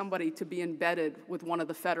send somebody to be embedded with one of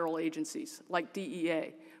the federal agencies, like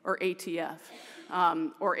DEA or ATF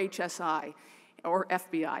or HSI or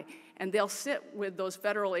FBI, and they'll sit with those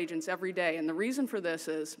federal agents every day. And the reason for this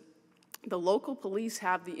is the local police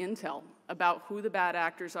have the intel about who the bad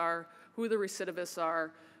actors are, who the recidivists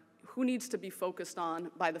are, who needs to be focused on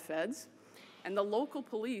by the feds, and the local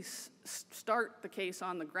police start the case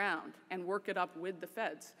on the ground and work it up with the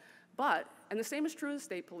feds. And the same is true of the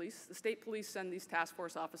state police. The state police send these task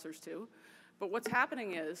force officers too. But what's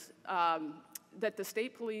happening is that the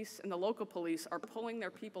state police and the local police are pulling their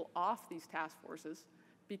people off these task forces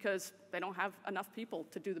because they don't have enough people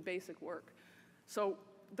to do the basic work. So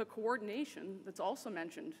the coordination that's also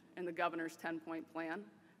mentioned in the governor's 10-point plan,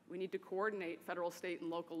 we need to coordinate federal, state, and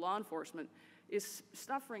local law enforcement, is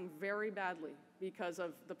suffering very badly because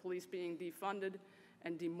of the police being defunded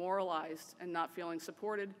and demoralized and not feeling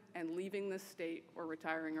supported and leaving this state or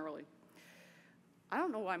retiring early. I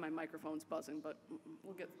don't know why my microphone's buzzing, but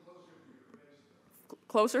we'll get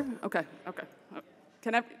closer. Okay.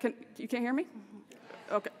 You can't hear me?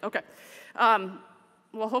 Okay.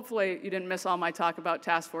 Well, hopefully you didn't miss all my talk about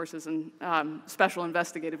task forces and special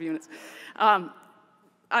investigative units.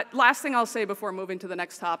 Last thing I'll say before moving to the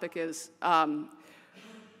next topic is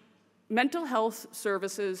mental health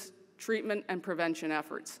services, treatment and prevention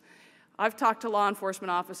efforts. I've talked to law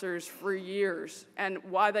enforcement officers for years, and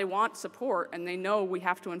why they want support, and they know we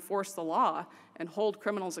have to enforce the law and hold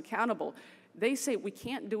criminals accountable. They say we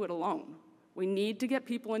can't do it alone. We need to get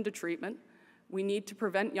people into treatment. We need to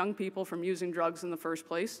prevent young people from using drugs in the first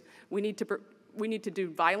place. We need to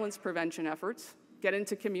do violence prevention efforts, get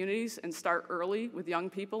into communities and start early with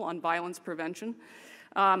young people on violence prevention.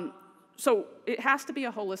 So it has to be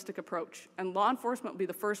a holistic approach, and law enforcement will be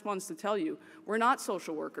the first ones to tell you, we're not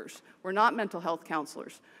social workers, we're not mental health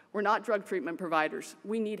counselors, we're not drug treatment providers.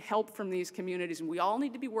 We need help from these communities, and we all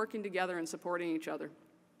need to be working together and supporting each other.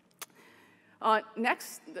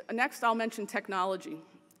 Next, I'll mention technology.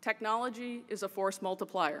 Technology is a force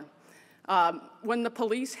multiplier. When the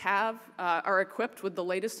police are equipped with the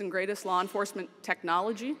latest and greatest law enforcement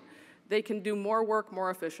technology, they can do more work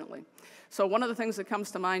more efficiently. So one of the things that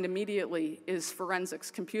comes to mind immediately is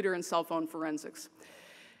forensics, computer and cell phone forensics.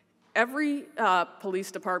 Every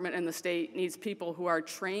police department in the state needs people who are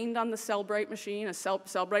trained on the Cellbrite machine. A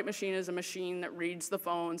Cellbrite machine is a machine that reads the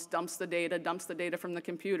phones, dumps the data from the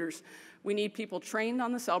computers. We need people trained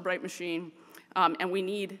on the Cellbrite machine, and we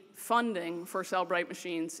need funding for Cellbrite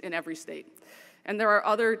machines in every state. And there are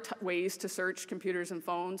other ways to search computers and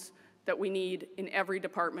phones that we need in every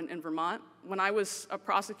department in Vermont. When I was a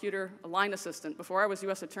prosecutor, a line assistant, before I was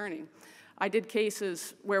U.S. attorney, I did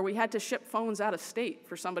cases where we had to ship phones out of state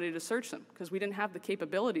for somebody to search them because we didn't have the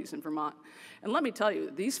capabilities in Vermont. And let me tell you,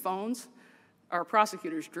 these phones are a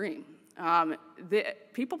prosecutor's dream.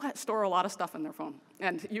 People store a lot of stuff in their phone,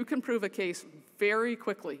 and you can prove a case very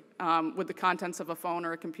quickly with the contents of a phone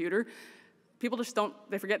or a computer. People just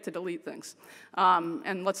they forget to delete things,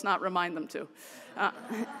 and let's not remind them to.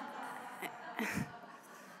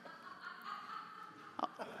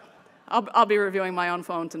 I'll be reviewing my own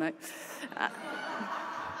phone tonight.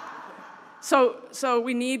 So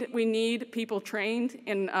we need people trained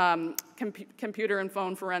in computer and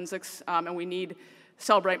phone forensics, and we need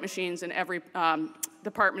Cellbrite machines in every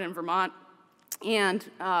department in Vermont, and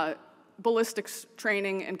ballistics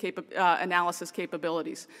training and analysis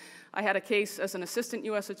capabilities. I had a case as an assistant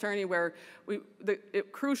U.S. attorney where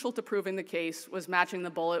crucial to proving the case was matching the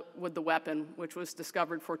bullet with the weapon, which was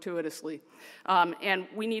discovered fortuitously. And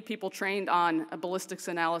we need people trained on a ballistics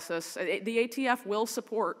analysis. The ATF will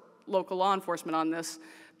support local law enforcement on this,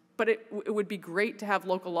 but it would be great to have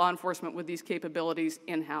local law enforcement with these capabilities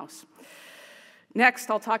in-house. Next,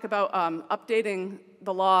 I'll talk about updating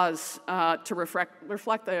the laws to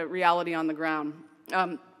reflect the reality on the ground.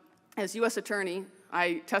 As U.S. attorney,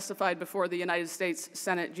 I testified before the United States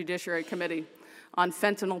Senate Judiciary Committee on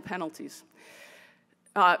fentanyl penalties.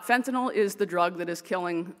 Fentanyl is the drug that is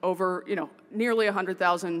killing over, nearly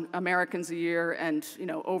 100,000 Americans a year and,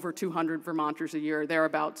 over 200 Vermonters a year,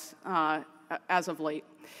 thereabouts, as of late.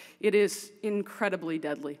 It is incredibly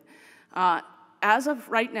deadly. As of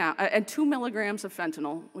right now, and 2 milligrams of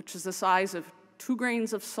fentanyl, which is the size of 2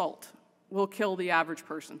 grains of salt, will kill the average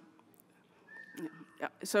person. Yeah.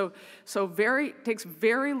 So it takes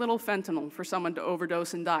very little fentanyl for someone to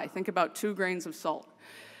overdose and die. Think about 2 grains of salt.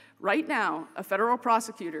 Right now, a federal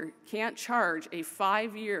prosecutor can't charge a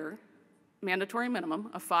 5-year mandatory minimum,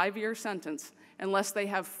 a 5-year sentence, unless they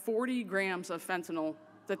have 40 grams of fentanyl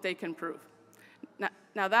that they can prove.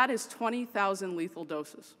 Now that is 20,000 lethal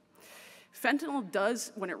doses. Fentanyl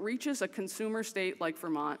does, when it reaches a consumer state like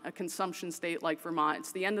Vermont, a consumption state like Vermont,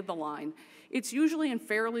 it's the end of the line. It's usually in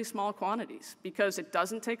fairly small quantities because it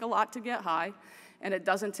doesn't take a lot to get high, and it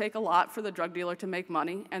doesn't take a lot for the drug dealer to make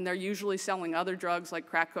money, and they're usually selling other drugs like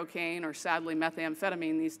crack cocaine or, sadly,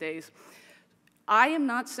 methamphetamine these days. I am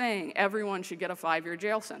not saying everyone should get a 5-year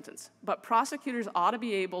jail sentence, but prosecutors ought to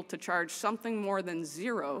be able to charge something more than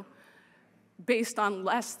 0 based on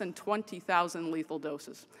less than 20,000 lethal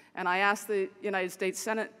doses. And I asked the United States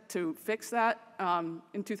Senate to fix that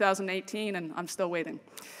in 2018, and I'm still waiting.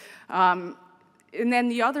 And then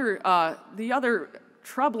the other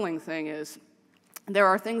troubling thing is there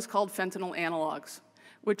are things called fentanyl analogs,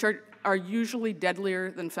 which are usually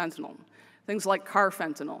deadlier than fentanyl. Things like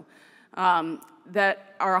carfentanil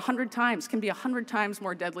that are 100 times, can be 100 times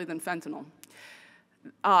more deadly than fentanyl.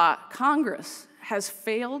 Congress has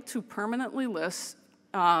failed to permanently list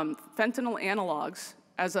fentanyl analogs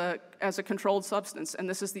as a controlled substance, and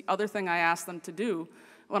this is the other thing I asked them to do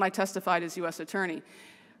when I testified as U.S. attorney.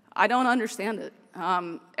 I don't understand it,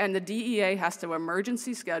 and the DEA has to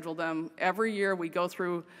emergency schedule them. Every year we go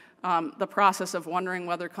through the process of wondering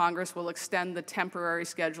whether Congress will extend the temporary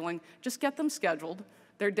scheduling. Just get them scheduled.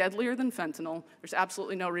 They're deadlier than fentanyl. There's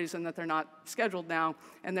absolutely no reason that they're not scheduled now,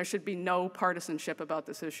 and there should be no partisanship about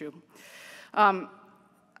this issue.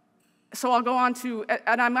 So I'll go on to,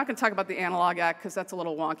 and I'm not going to talk about the Analog Act because that's a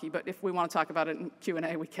little wonky, but if we want to talk about it in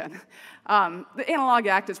Q&A, we can. The Analog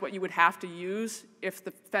Act is what you would have to use if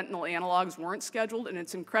the fentanyl analogs weren't scheduled, and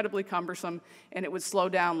it's incredibly cumbersome, and it would slow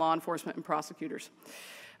down law enforcement and prosecutors.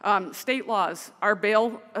 State laws, our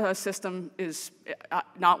bail system is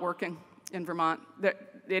not working in Vermont.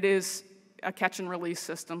 It is a catch and release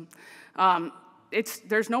system.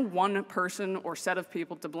 There's no one person or set of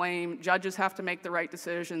people to blame. Judges have to make the right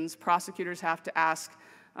decisions. Prosecutors have to ask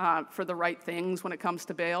for the right things when it comes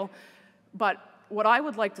to bail. But what I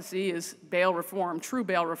would like to see is bail reform, true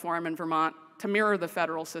bail reform in Vermont to mirror the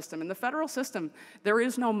federal system. In the federal system, there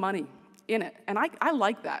is no money in it, and I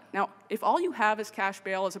like that. Now, if all you have is cash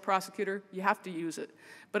bail as a prosecutor, you have to use it.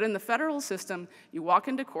 But in the federal system, you walk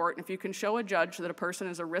into court, and if you can show a judge that a person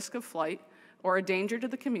is a risk of flight or a danger to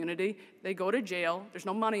the community, they go to jail, there's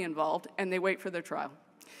no money involved, and they wait for their trial.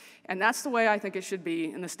 And that's the way I think it should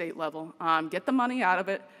be in the state level. Get the money out of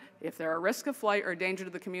it if they're a risk of flight or danger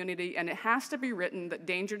to the community, and it has to be written that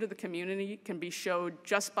danger to the community can be showed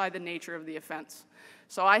just by the nature of the offense.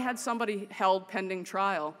 So I had somebody held pending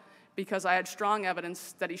trial because I had strong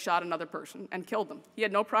evidence that he shot another person and killed them. He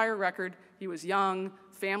had no prior record, he was young,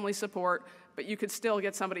 family support, but you could still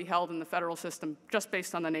get somebody held in the federal system just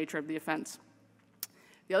based on the nature of the offense.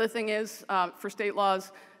 The other thing is, for state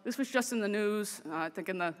laws, this was just in the news, I think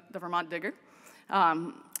in the Vermont Digger,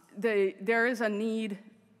 there is a need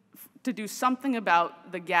to do something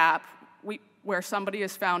about the gap where somebody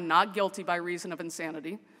is found not guilty by reason of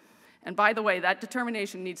insanity. And by the way, that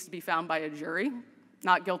determination needs to be found by a jury,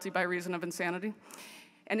 not guilty by reason of insanity.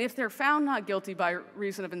 And if they're found not guilty by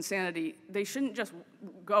reason of insanity, they shouldn't just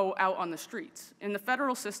go out on the streets. In the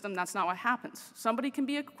federal system, that's not what happens. Somebody can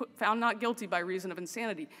be found not guilty by reason of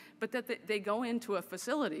insanity, but that they go into a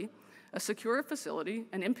facility, a secure facility,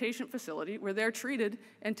 an inpatient facility, where they're treated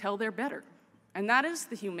until they're better. And that is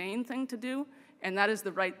the humane thing to do, and that is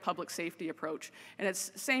the right public safety approach. And it's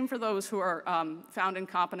the same for those who are found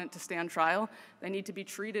incompetent to stand trial. They need to be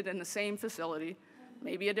treated in the same facility,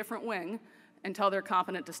 maybe a different wing, until they're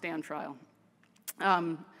competent to stand trial.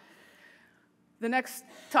 The next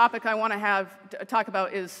topic I want to talk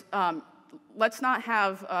about is let's not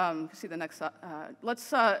have, see the next,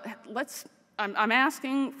 I'm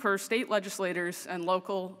asking for state legislators and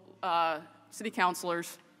local city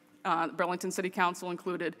councilors, Burlington City Council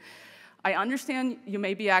included. I understand you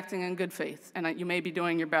may be acting in good faith and you may be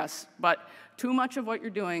doing your best, but too much of what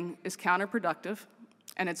you're doing is counterproductive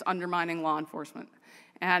and it's undermining law enforcement.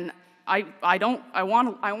 And I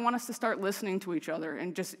want us to start listening to each other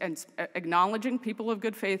and acknowledging people of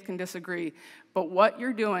good faith can disagree, but what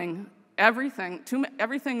you're doing, everything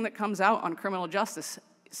that comes out on criminal justice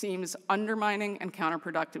seems undermining and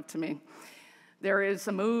counterproductive to me. There is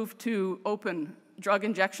a move to open drug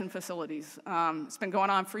injection facilities. It's been going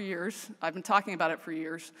on for years. I've been talking about it for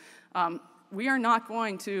years. We are not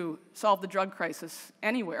going to solve the drug crisis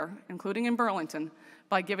anywhere, including in Burlington,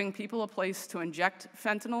 by giving people a place to inject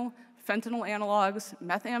fentanyl analogs,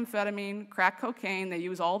 methamphetamine, crack cocaine, they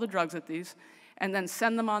use all the drugs at these, and then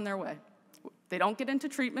send them on their way. They don't get into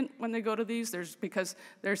treatment when they go to these, because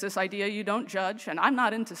there's this idea you don't judge, and I'm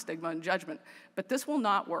not into stigma and judgment, but this will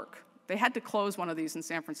not work. They had to close one of these in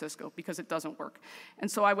San Francisco because it doesn't work.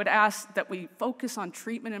 And so I would ask that we focus on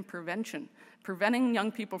treatment and prevention, preventing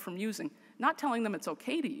young people from using, not telling them it's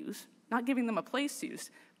okay to use, not giving them a place to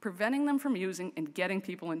use, preventing them from using and getting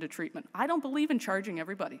people into treatment. I don't believe in charging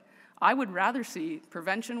everybody. I would rather see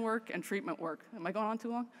prevention work and treatment work. Am I going on too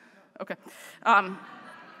long? Okay.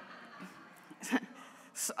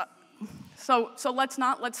 So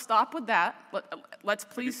let's stop with that. Let's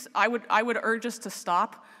please, I would urge us to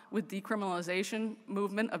stop with decriminalization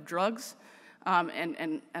movement of drugs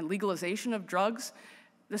and legalization of drugs.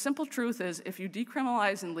 The simple truth is if you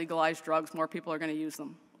decriminalize and legalize drugs, more people are going to use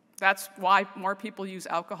them. That's why more people use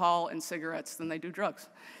alcohol and cigarettes than they do drugs.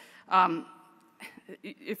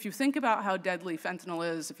 If you think about how deadly fentanyl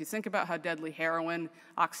is, if you think about how deadly heroin,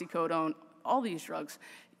 oxycodone, all these drugs,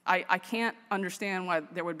 I can't understand why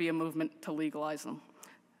there would be a movement to legalize them.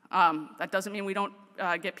 That doesn't mean we don't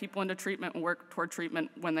get people into treatment and work toward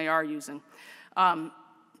treatment when they are using.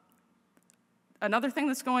 Another thing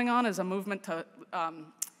that's going on is a movement to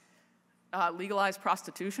legalize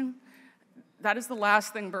prostitution. That is the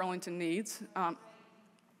last thing Burlington needs.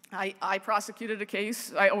 I prosecuted a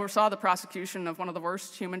case. I oversaw the prosecution of one of the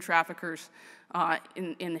worst human traffickers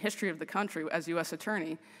in the history of the country as U.S.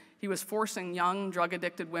 attorney. He was forcing young,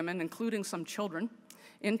 drug-addicted women, including some children,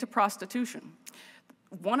 into prostitution.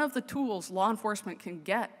 One of the tools law enforcement can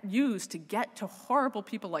use to get to horrible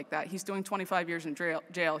people like that, he's doing 25 years in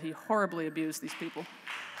jail. He horribly abused these people.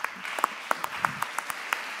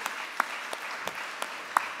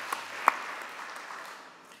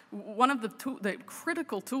 one of the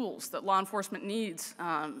critical tools that law enforcement needs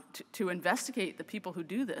to investigate the people who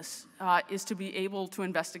do this is to be able to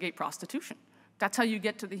investigate prostitution. That's how you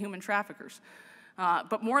get to the human traffickers.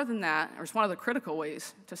 But more than that, or it's one of the critical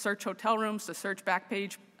ways, to search hotel rooms, to search back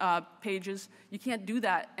pages, you can't do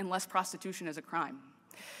that unless prostitution is a crime.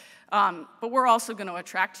 But we're also going to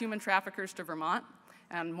attract human traffickers to Vermont,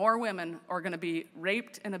 and more women are going to be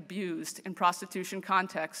raped and abused in prostitution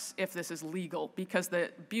contexts if this is legal, because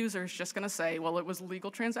the abuser is just going to say, well, it was a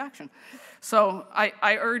legal transaction. So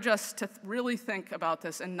I urge us to really think about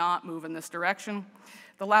this and not move in this direction.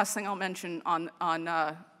 The last thing I'll mention on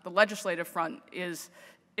the legislative front is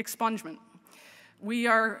expungement. We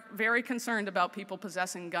are very concerned about people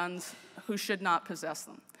possessing guns who should not possess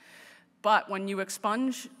them. But when you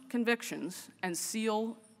expunge convictions and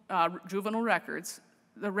seal juvenile records,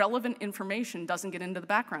 the relevant information doesn't get into the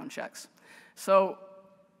background checks. So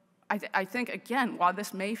I think, again, while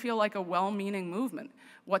this may feel like a well-meaning movement,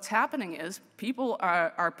 what's happening is people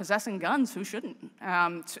are possessing guns who shouldn't,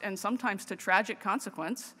 and sometimes to tragic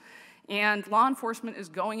consequence. And law enforcement is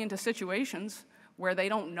going into situations where they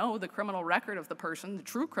don't know the criminal record of the person, the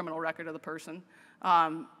true criminal record of the person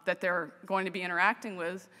that they're going to be interacting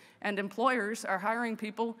with, and employers are hiring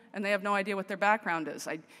people and they have no idea what their background is.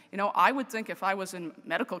 I would think if I was in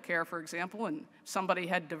medical care, for example, and somebody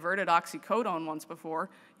had diverted oxycodone once before,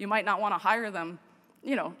 you might not want to hire them,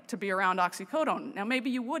 to be around oxycodone. Now, maybe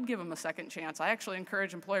you would give them a second chance. I actually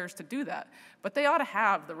encourage employers to do that, but they ought to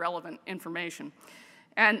have the relevant information.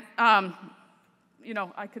 And I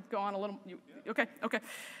could go on a little. Okay.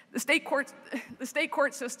 The state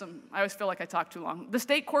court system. I always feel like I talk too long. The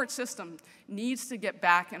state court system needs to get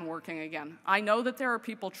back and working again. I know that there are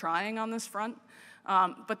people trying on this front,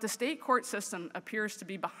 but the state court system appears to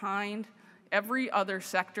be behind every other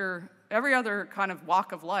sector, every other kind of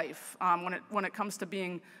walk of life when it comes to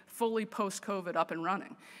being fully post-COVID up and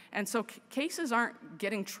running. And so cases aren't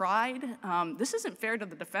getting tried. This isn't fair to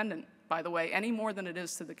the defendant, by the way, any more than it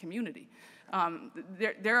is to the community.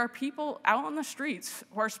 There are people out on the streets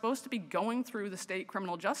who are supposed to be going through the state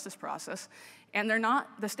criminal justice process, and they're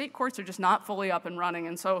not. The state courts are just not fully up and running.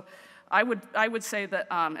 And so I would say that,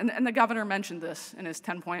 and the governor mentioned this in his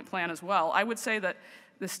 10-point plan as well, I would say that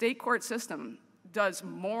the state court system does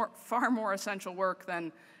far more essential work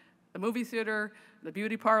than the movie theater, the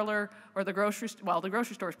beauty parlor, or the grocery store. Well, the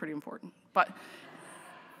grocery store is pretty important, but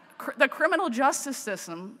the criminal justice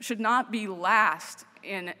system should not be last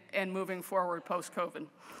in moving forward post-COVID.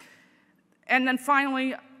 And then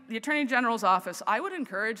finally, the Attorney General's office. I would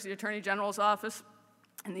encourage the Attorney General's office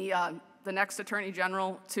and the next Attorney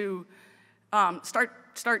General to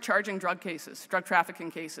start charging drug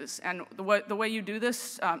trafficking cases. And the way you do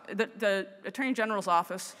this, the Attorney General's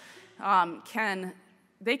office can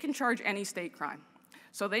charge any state crime.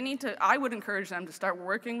 So I would encourage them to start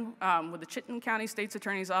working with the Chittenden County State's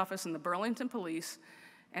Attorney's Office and the Burlington Police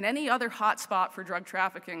and any other hot spot for drug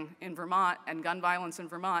trafficking in Vermont and gun violence in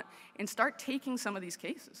Vermont, and start taking some of these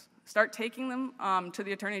cases. Start taking them to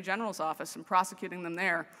the Attorney General's office and prosecuting them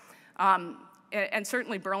there. And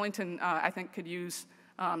certainly Burlington, I think, could use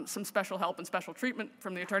some special help and special treatment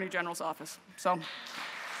from the Attorney General's office. So.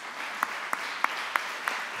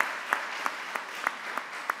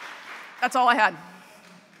 That's all I had.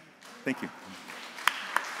 Thank you.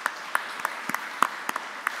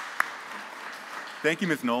 Thank you,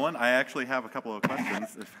 Ms. Nolan. I actually have a couple of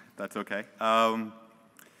questions, if that's okay.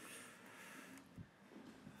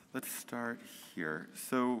 Let's start here.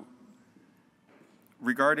 So,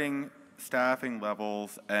 regarding staffing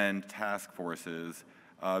levels and task forces,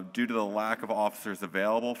 due to the lack of officers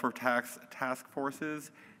available for task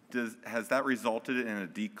forces, has that resulted in a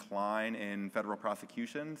decline in federal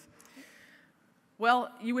prosecutions?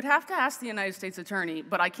 Well, you would have to ask the United States Attorney,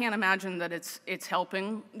 but I can't imagine that it's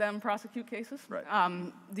helping them prosecute cases. Right.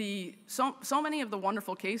 So many of the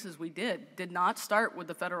wonderful cases we did not start with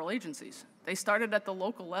the federal agencies. They started at the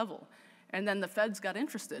local level, and then the feds got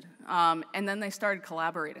interested, and then they started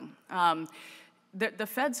collaborating. The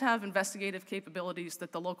feds have investigative capabilities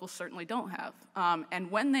that the locals certainly don't have,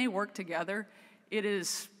 and when they work together, it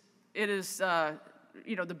is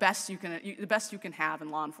the best you can have in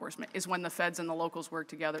law enforcement is when the feds and the locals work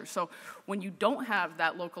together. So when you don't have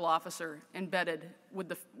that local officer embedded with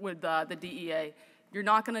the DEA, you're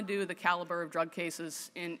not going to do the caliber of drug cases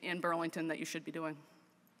in Burlington that you should be doing.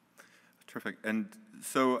 Terrific. And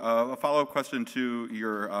so a follow-up question to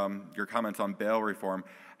your comments on bail reform.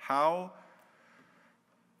 I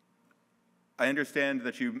understand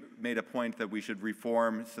that you made a point that we should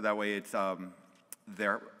reform so that way it's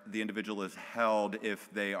the individual is held if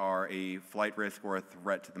they are a flight risk or a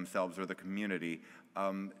threat to themselves or the community.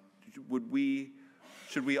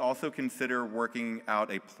 Should we also consider working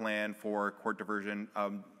out a plan for court diversion,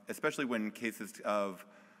 especially when cases of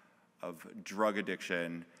drug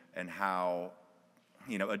addiction and how,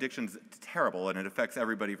 addiction's terrible and it affects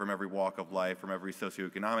everybody from every walk of life, from every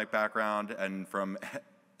socioeconomic background, and from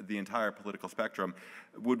the entire political spectrum.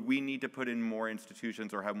 Would we need to put in more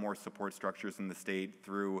institutions or have more support structures in the state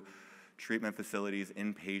through treatment facilities,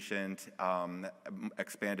 inpatient,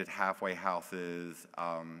 expanded halfway houses,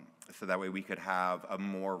 so that way we could have a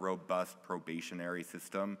more robust probationary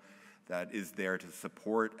system that is there to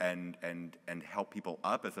support and help people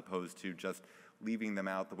up, as opposed to just leaving them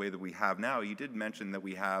out the way that we have now? You did mention that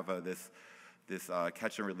we have this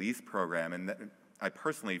catch and release program, and I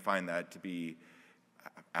personally find that to be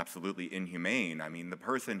absolutely inhumane. I mean, the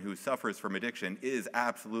person who suffers from addiction is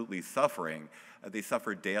absolutely suffering. They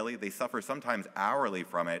suffer daily, they suffer sometimes hourly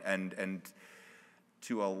from it, and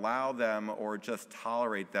to allow them or just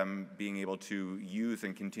tolerate them being able to use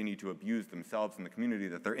and continue to abuse themselves in the community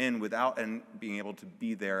that they're in without and being able to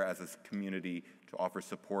be there as a community to offer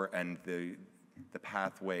support and the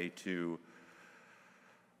pathway to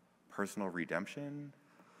personal redemption?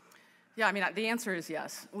 Yeah, I mean, the answer is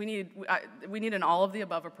yes. We need an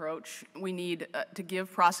all-of-the-above approach. We need to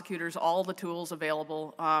give prosecutors all the tools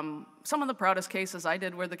available. Some of the proudest cases I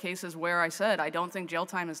did were the cases where I said, I don't think jail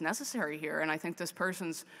time is necessary here, and I think this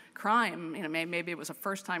person's crime, maybe it was a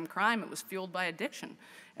first-time crime, it was fueled by addiction.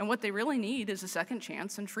 And what they really need is a second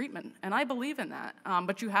chance and treatment, and I believe in that.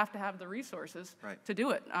 But you have to have the resources to do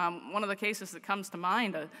it. One of the cases that comes to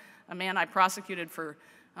mind, a man I prosecuted for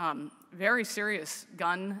very serious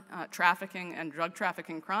gun trafficking and drug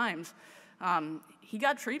trafficking crimes. He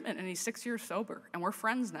got treatment and he's 6 years sober, and we're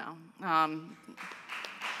friends now.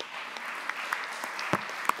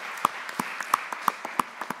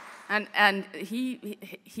 And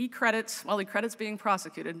he credits being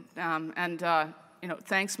prosecuted, and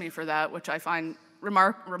thanks me for that, which I find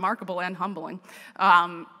remarkable and humbling.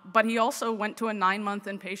 But he also went to a 9-month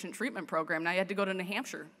inpatient treatment program. Now, he had to go to New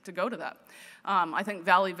Hampshire to go to that. I think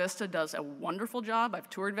Valley Vista does a wonderful job. I've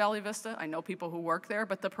toured Valley Vista. I know people who work there,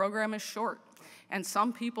 but the program is short. And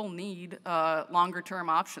some people need longer-term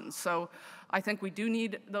options. So I think we do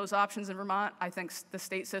need those options in Vermont. I think the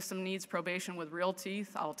state system needs probation with real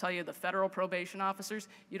teeth. I'll tell you, the federal probation officers,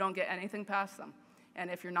 you don't get anything past them. And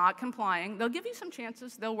if you're not complying, they'll give you some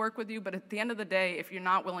chances, they'll work with you, but at the end of the day, if you're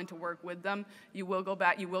not willing to work with them, you will go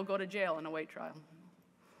back, you will go to jail and await trial.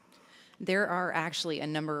 There are actually a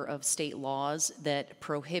number of state laws that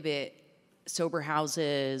prohibit sober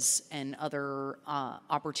houses and other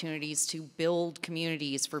opportunities to build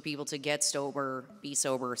communities for people to get sober, be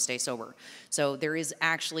sober, stay sober. So there is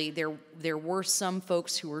actually, there were some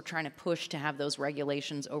folks who were trying to push to have those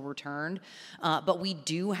regulations overturned, but we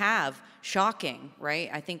do have, shocking,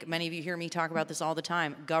 right? I think many of you hear me talk about this all the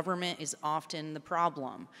time. Government is often the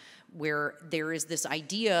problem, where there is this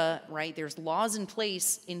idea, right, there's laws in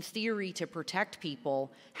place in theory to protect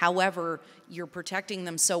people. However, you're protecting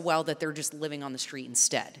them so well that they're just living on the street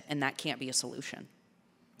instead, and that can't be a solution.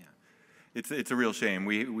 Yeah, it's a real shame.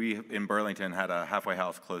 We in Burlington had a halfway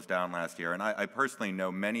house closed down last year, and I personally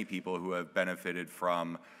know many people who have benefited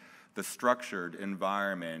from the structured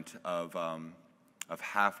environment of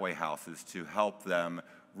halfway houses to help them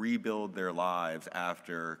rebuild their lives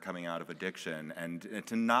after coming out of addiction, and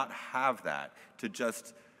to not have that, to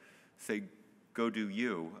just say, go do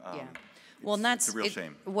you. Yeah. Well, and that's it's a real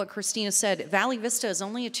shame. What Christina said. Valley Vista is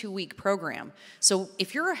only a 2-week program. So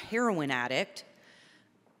if you're a heroin addict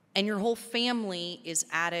and your whole family is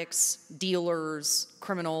addicts, dealers,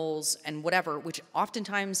 criminals, and whatever, which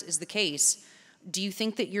oftentimes is the case, do you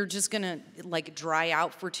think that you're just going to like dry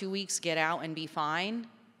out for 2 weeks, get out, and be fine?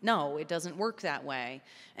 No, it doesn't work that way.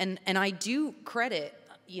 And I do credit,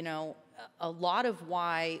 a lot of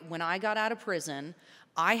why when I got out of prison,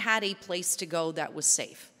 I had a place to go that was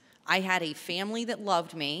safe. I had a family that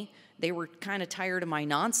loved me. They were kind of tired of my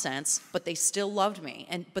nonsense, but they still loved me.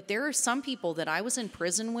 But there are some people that I was in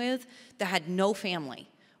prison with that had no family,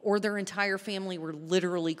 or their entire family were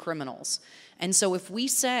literally criminals. And so if we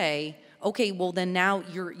say, okay, well then now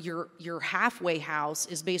your halfway house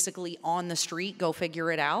is basically on the street, go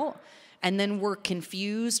figure it out, and then we're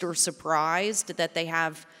confused or surprised that they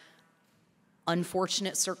have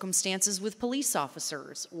unfortunate circumstances with police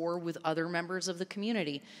officers or with other members of the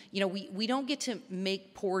community. We don't get to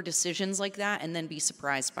make poor decisions like that and then be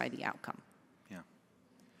surprised by the outcome. Yeah.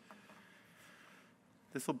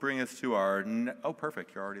 This will bring us to our, oh,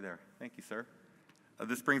 perfect, you're already there. Thank you, sir.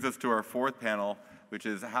 This brings us to our fourth panel. which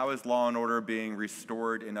is how is law and order being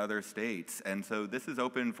restored in other states? And so this is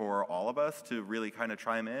open for all of us to really kind of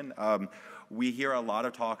chime in. We hear a lot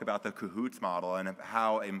of talk about the cahoots model and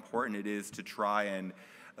how important it is to try and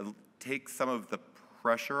take some of the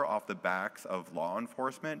pressure off the backs of law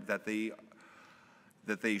enforcement, that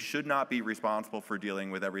they should not be responsible for dealing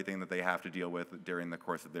with everything that they have to deal with during the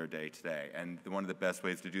course of their day today. And one of the best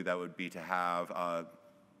ways to do that would be to have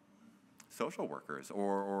social workers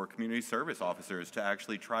or community service officers to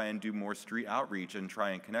actually try and do more street outreach and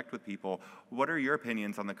try and connect with people. What are your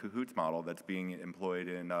opinions on the cahoots model that's being employed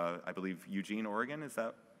in, I believe, Eugene, Oregon? Is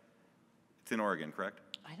that? It's in Oregon, correct?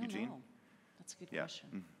 I don't Eugene? know. That's a good Yeah.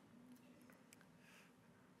 question.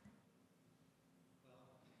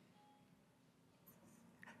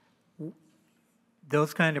 Mm.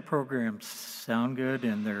 Those kind of programs sound good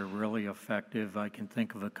and they're really effective. I can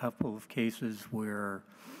think of a couple of cases where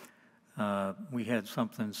we had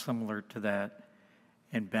something similar to that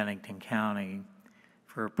in Bennington County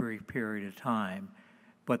for a brief period of time.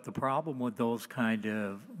 But the problem with those kind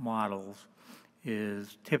of models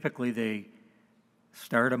is typically they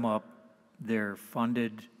start them up, they're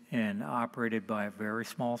funded and operated by a very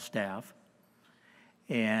small staff,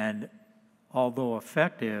 and although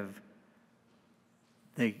effective,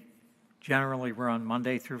 they generally run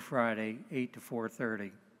Monday through Friday, 8 to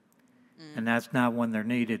 4:30. And that's not when they're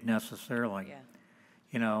needed necessarily. Yeah.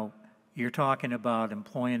 You know, you're talking about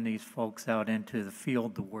employing these folks out into the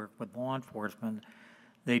field to work with law enforcement.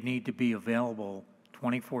 They need to be available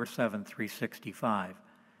 24/7, 365,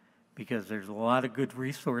 because there's a lot of good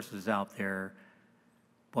resources out there,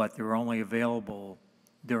 but they're only available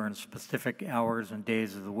during specific hours and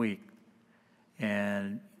days of the week.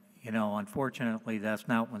 And, you know, unfortunately, that's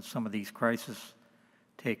not when some of these crises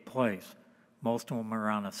take place. Most of them are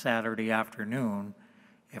on a Saturday afternoon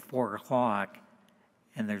at 4 o'clock,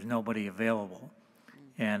 and there's nobody available.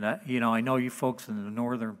 And, you know, I know you folks in the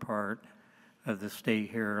northern part of the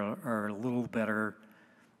state here are a little better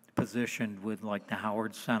positioned with like the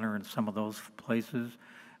Howard Center and some of those places,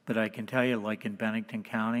 but I can tell you, like in Bennington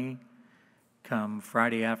County, come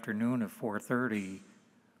Friday afternoon at 4:30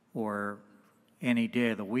 or any day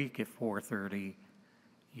of the week at 4:30,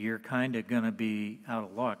 you're kind of going to be out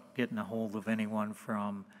of luck getting a hold of anyone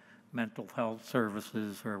from mental health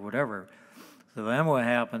services or whatever. So then what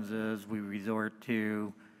happens is we resort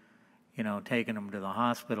to, you know, taking them to the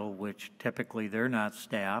hospital, which typically they're not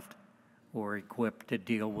staffed or equipped to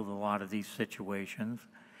deal with a lot of these situations.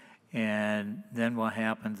 And then what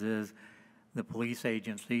happens is the police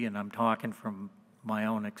agency, and I'm talking from my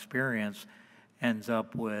own experience, ends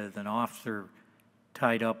up with an officer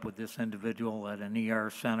tied up with this individual at an ER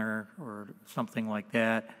center or something like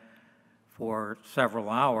that for several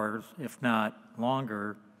hours, if not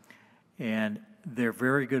longer. And they're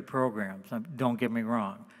very good programs, don't get me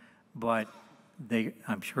wrong, but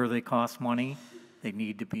I'm sure they cost money. They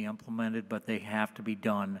need to be implemented, but they have to be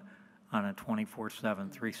done on a 24/7,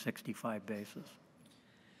 365 basis.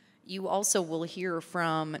 You also will hear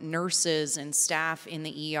from nurses and staff in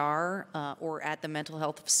the ER or at the mental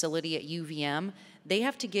health facility at UVM. They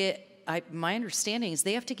have to get, my understanding is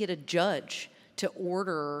they have to get a judge to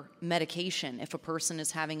order medication if a person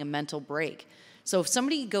is having a mental break. So if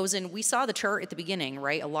somebody goes in, we saw the chart at the beginning,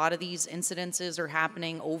 right? A lot of these incidences are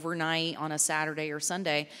happening overnight on a Saturday or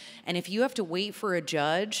Sunday. And if you have to wait for a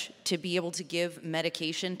judge to be able to give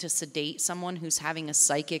medication to sedate someone who's having a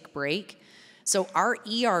psychic break, so our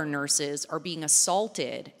ER nurses are being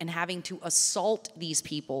assaulted and having to assault these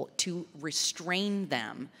people to restrain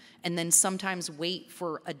them, and then sometimes wait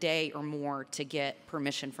for a day or more to get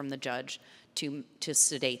permission from the judge to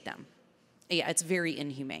sedate them. Yeah, it's very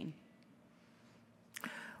inhumane.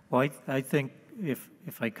 Well, I think if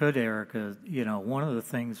I could, Ericka, you know, one of the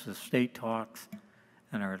things the state talks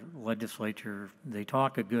and our legislature, they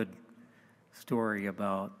talk a good story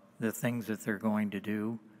about the things that they're going to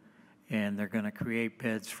do, and they're going to create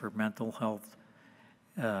beds for mental health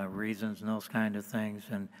reasons and those kind of things.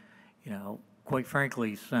 And, you know, quite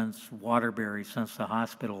frankly, since Waterbury, since the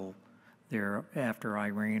hospital there after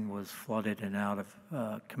Irene was flooded and out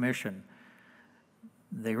of commission,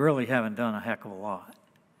 they really haven't done a heck of a lot.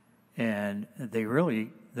 And they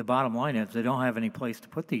really, the bottom line is they don't have any place to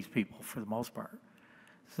put these people for the most part.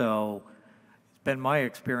 So it's been my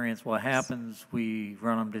experience, what happens, we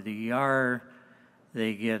run them to the ER,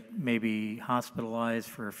 they get maybe hospitalized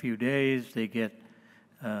for a few days, they get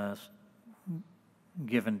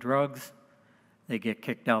given drugs, they get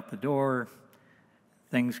kicked out the door,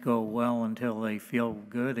 things go well until they feel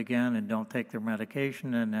good again and don't take their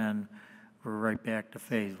medication, and then we're right back to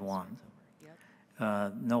phase one.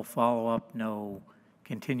 No follow-up, no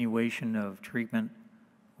continuation of treatment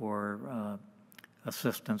or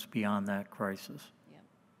assistance beyond that crisis.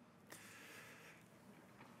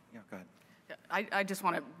 Yeah, go ahead. I just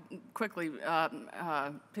want to quickly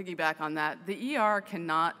piggyback on that. The ER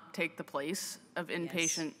cannot take the place of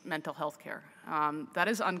inpatient mental health care. That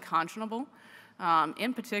is unconscionable.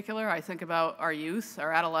 In particular, I think about our youth,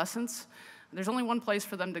 our adolescents. There's only one place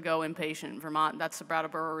for them to go inpatient in Vermont, and that's the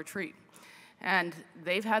Brattleboro Retreat. And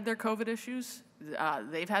they've had their COVID issues.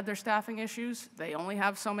 They've had their staffing issues. They only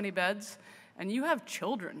have so many beds. And you have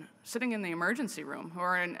children sitting in the emergency room who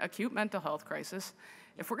are in acute mental health crisis.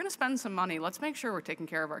 If we're going to spend some money, let's make sure we're taking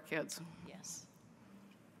care of our kids. Yes.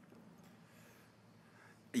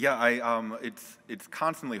 Yeah, it's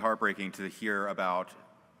constantly heartbreaking to hear about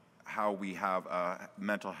how we have a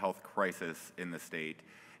mental health crisis in the state,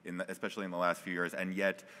 especially in the last few years, and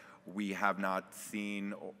yet we have not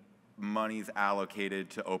seen monies allocated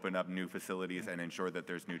to open up new facilities and ensure that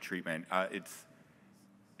there's new treatment.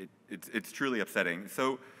 It's truly upsetting.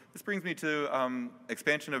 So this brings me to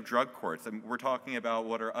expansion of drug courts. And we're talking about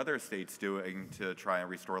what are other states doing to try and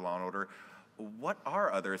restore law and order. What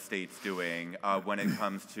are other states doing when it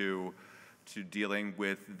comes to dealing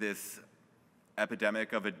with this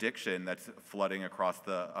epidemic of addiction that's flooding across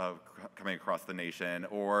coming across the nation,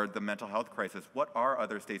 or the mental health crisis? What are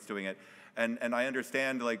other states doing it? And I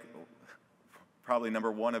understand, like, probably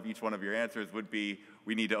number one of each one of your answers would be,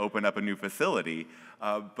 we need to open up a new facility.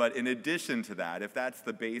 But in addition to that, if that's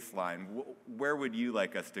the baseline, where would you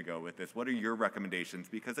like us to go with this? What are your recommendations?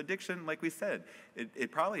 Because addiction, like we said,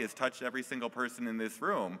 it probably has touched every single person in this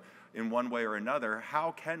room in one way or another.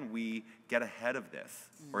 How can we get ahead of this,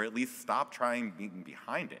 or at least stop trying being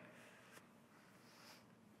behind it?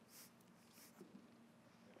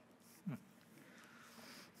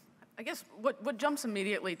 I guess what jumps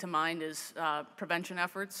immediately to mind is prevention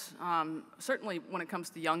efforts, certainly when it comes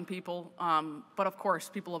to young people, but of course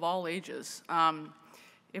people of all ages.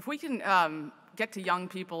 If we can get to young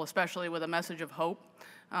people, especially with a message of hope,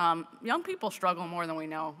 young people struggle more than we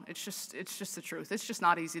know. It's just the truth. It's just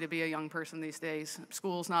not easy to be a young person these days.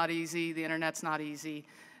 School's not easy, the internet's not easy,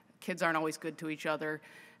 kids aren't always good to each other,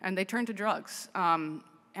 and they turn to drugs. And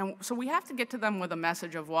so we have to get to them with a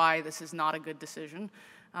message of why this is not a good decision.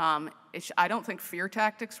 I don't think fear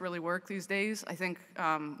tactics really work these days. I think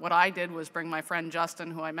what I did was bring my friend Justin,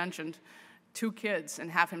 who I mentioned, 2 kids, and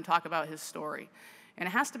have him talk about his story. And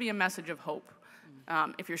it has to be a message of hope.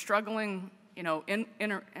 If you're struggling, in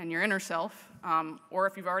your inner self, or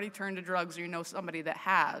if you've already turned to drugs or you know somebody that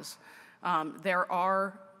has, there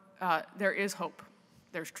is hope.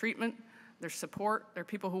 There's treatment, there's support, there are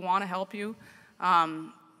people who want to help you.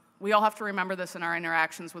 We all have to remember this in our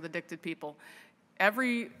interactions with addicted people.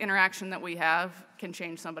 Every interaction that we have can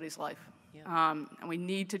change somebody's life. Yeah. And we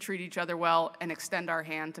need to treat each other well and extend our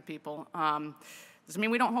hand to people. Doesn't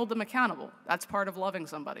mean we don't hold them accountable. That's part of loving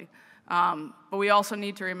somebody. But we also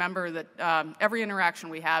need to remember that every interaction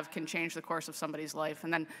we have can change the course of somebody's life.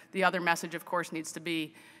 And then the other message, of course, needs to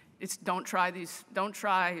be, don't try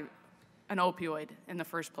an opioid in the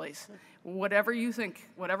first place. Whatever you think,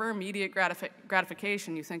 whatever immediate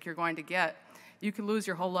gratification you think you're going to get, you could lose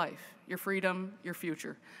your whole life, your freedom, your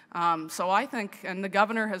future. So I think, and the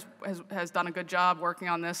governor has done a good job working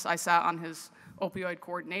on this. I sat on his opioid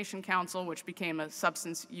coordination council, which became a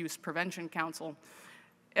substance use prevention council.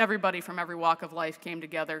 Everybody from every walk of life came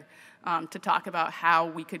together to talk about how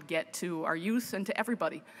we could get to our youth and to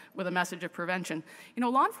everybody with a message of prevention.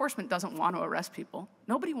 Law enforcement doesn't want to arrest people.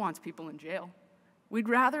 Nobody wants people in jail. We'd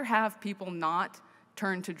rather have people not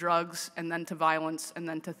turn to drugs and then to violence and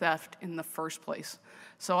then to theft in the first place.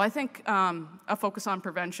 So I think a focus on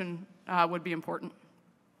prevention would be important.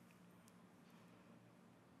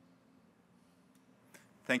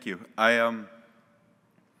 Thank you.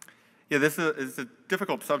 This is a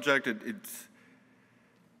difficult subject. It's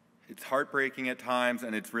heartbreaking at times,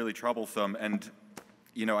 and it's really troublesome. And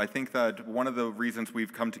I think that one of the reasons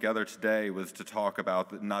we've come together today was to talk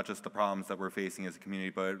about not just the problems that we're facing as a community,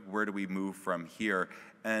 but where do we move from here.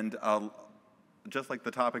 And just like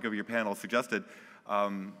the topic of your panel suggested,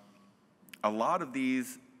 a lot of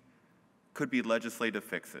these could be legislative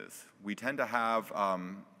fixes. We tend to have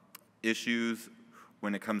issues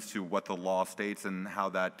when it comes to what the law states and how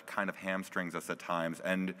that kind of hamstrings us at times.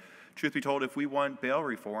 And truth be told, if we want bail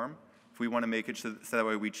reform, if we want to make it so that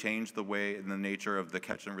way we change the way and the nature of the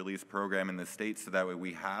catch and release program in the state, so that way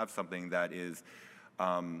we have something that is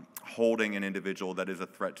holding an individual that is a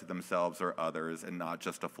threat to themselves or others and not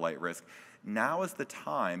just a flight risk. Now is the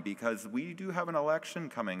time, because we do have an election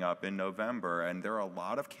coming up in November, and there are a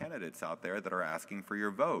lot of candidates out there that are asking for your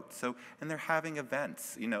vote. So, and they're having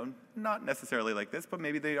events, you know, not necessarily like this, but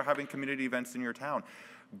maybe they are having community events in your town.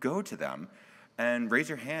 Go to them and raise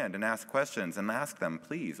your hand and ask questions and ask them,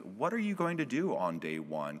 please, what are you going to do on day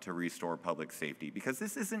one to restore public safety? Because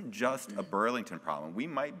this isn't just a Burlington problem. We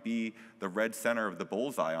might be the red center of the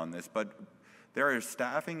bullseye on this, but there are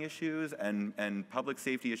staffing issues and public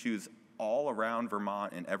safety issues all around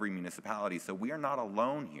Vermont in every municipality, so we are not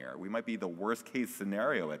alone here. We might be the worst case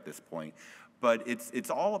scenario at this point, but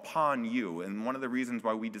it's all upon you. And one of the reasons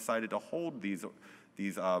why we decided to hold these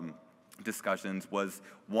discussions was,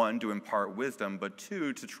 one, to impart wisdom, but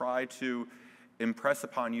two, to try to impress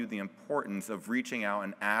upon you the importance of reaching out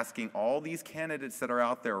and asking all these candidates that are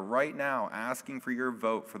out there right now asking for your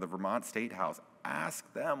vote for the Vermont State House.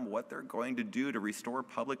 Ask them what they're going to do to restore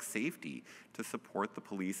public safety, to support the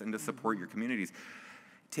police, and to support your communities.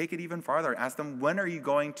 Take it even farther. Ask them, when are you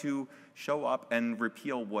going to show up and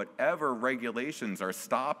repeal whatever regulations are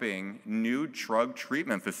stopping new drug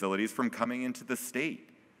treatment facilities from coming into the state?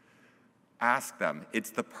 Ask them. It's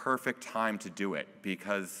the perfect time to do it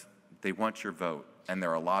because they want your vote, and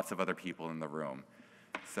there are lots of other people in the room.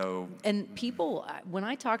 So, and people, when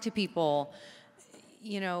I talk to people,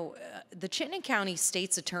 you know, the Chittenden County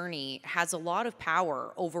State's Attorney has a lot of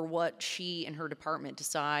power over what she and her department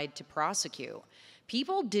decide to prosecute.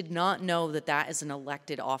 People did not know that that is an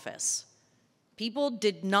elected office. People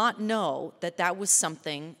did not know that that was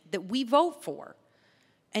something that we vote for.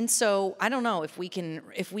 And so I don't know if we can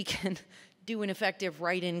do an effective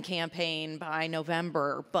write-in campaign by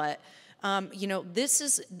November, but you know,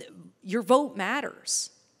 your vote matters.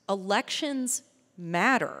 Elections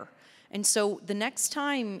matter. And so the next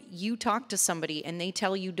time you talk to somebody and they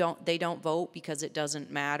tell you they don't vote because it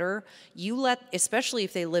doesn't matter, especially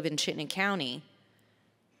if they live in Chittenden County,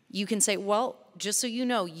 you can say, well, just so you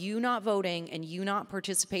know, you not voting and you not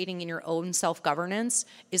participating in your own self-governance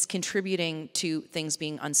is contributing to things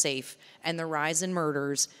being unsafe and the rise in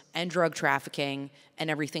murders and drug trafficking and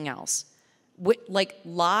everything else. Like,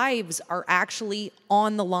 lives are actually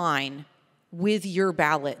on the line with your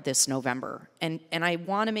ballot this November. And I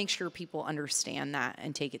want to make sure people understand that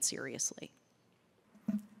and take it seriously.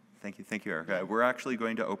 Thank you, Ericka. We're actually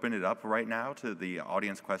going to open it up right now to the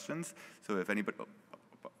audience questions. So if anybody,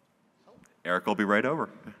 Ericka will be right over.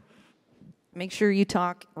 Make sure you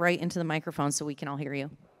talk right into the microphone so we can all hear you.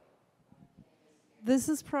 This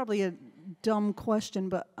is probably a dumb question,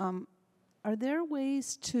 but are there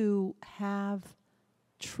ways to have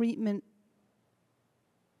treatment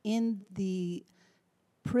in the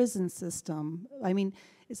prison system? I mean,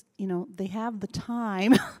 they have the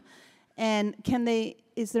time, and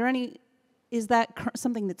is that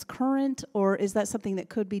something that's current, or is that something that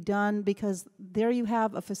could be done? Because there you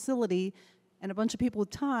have a facility and a bunch of people with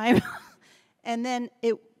time, and then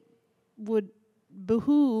it would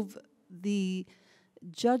behoove the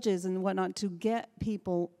judges and whatnot to get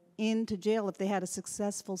people into jail if they had a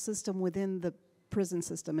successful system within the prison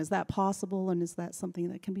system. Is that possible, and is that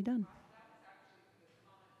something that can be done?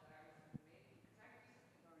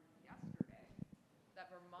 That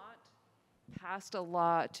Vermont passed a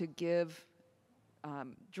law to give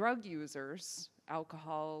drug users,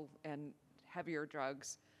 alcohol and heavier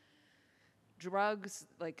drugs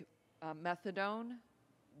like methadone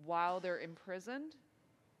while they're imprisoned.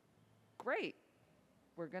 Great.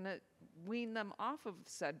 We're going to wean them off of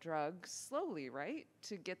said drugs slowly, right?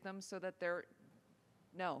 To get them so that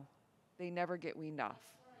no, they never get weaned off.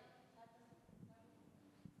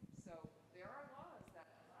 So there are laws that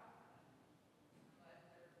allow that,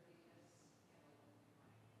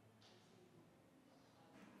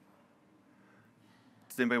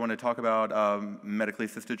 but Does anybody want to talk about medically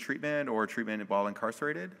assisted treatment or treatment while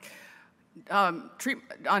incarcerated? On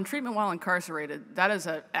treatment while incarcerated, that is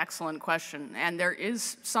an excellent question, and there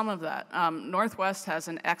is some of that. Northwest has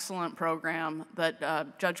an excellent program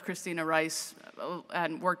that Judge Christina Rice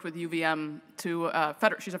and worked with UVM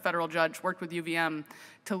she's a federal judge, worked with UVM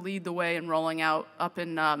to lead the way in rolling out up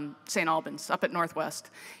in St. Albans, up at Northwest.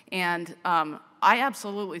 And I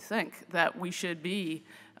absolutely think that we should be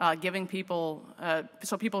giving people,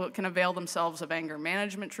 so people can avail themselves of anger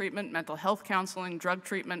management treatment, mental health counseling, drug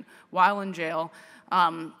treatment while in jail.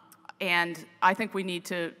 And I think we need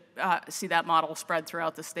to see that model spread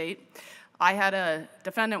throughout the state. I had a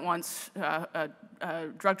defendant once, a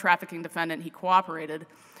drug trafficking defendant. He cooperated.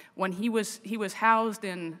 When he was housed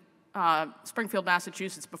in Springfield,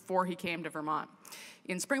 Massachusetts before he came to Vermont.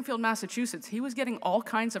 In Springfield, Massachusetts, he was getting all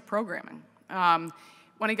kinds of programming.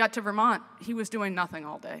 When he got to Vermont, he was doing nothing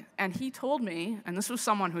all day. And he told me, and this was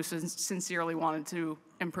someone who sincerely wanted to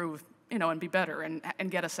improve, and be better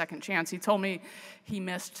and get a second chance. He told me he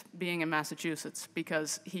missed being in Massachusetts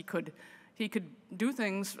because he could do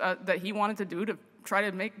things that he wanted to do to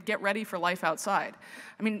try to get ready for life outside.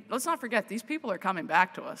 I mean, let's not forget, these people are coming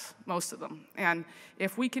back to us, most of them. And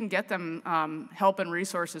if we can get them help and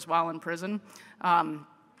resources while in prison,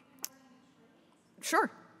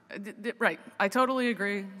 sure, right, I totally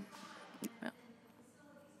agree. Yeah.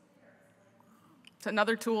 It's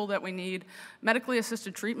another tool that we need. Medically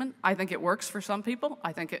assisted treatment, I think it works for some people.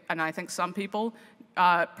 I think some people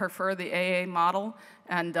prefer the AA model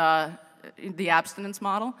and the abstinence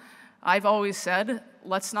model. I've always said,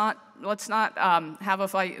 let's not have a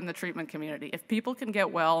fight in the treatment community. If people can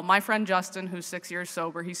get well, my friend Justin, who's 6 years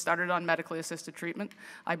sober, he started on medically assisted treatment.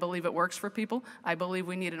 I believe it works for people. I believe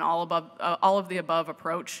we need an all of the above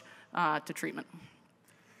approach to treatment.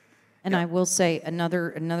 And I will say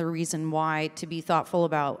another reason why to be thoughtful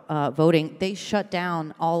about voting, they shut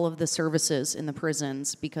down all of the services in the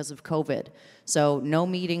prisons because of COVID. So no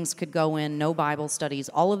meetings could go in, no Bible studies,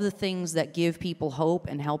 all of the things that give people hope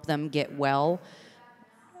and help them get well,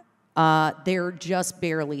 they're just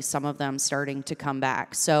barely, some of them, starting to come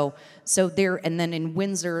back. So and then in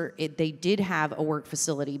Windsor, they did have a work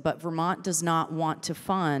facility, but Vermont does not want to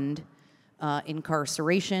fund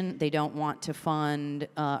incarceration. They don't want to fund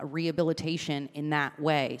rehabilitation in that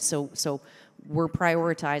way. So we're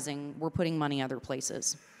prioritizing, we're putting money other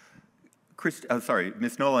places.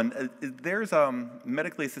 Ms. Nolan, there's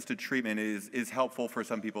medically assisted treatment is helpful for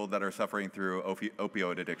some people that are suffering through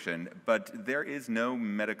opioid addiction, but there is no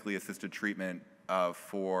medically assisted treatment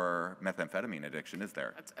for methamphetamine addiction, is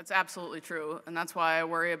there? That's absolutely true, and that's why I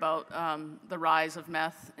worry about the rise of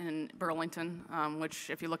meth in Burlington, which,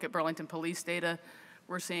 if you look at Burlington police data,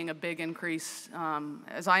 we're seeing a big increase,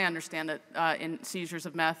 as I understand it, in seizures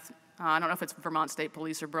of meth. I don't know if it's Vermont State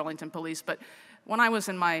Police or Burlington Police, but when I was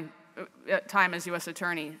in my time as U.S.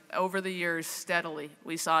 Attorney, over the years, steadily,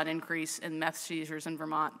 we saw an increase in meth seizures in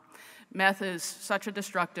Vermont. Meth is such a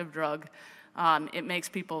destructive drug. It makes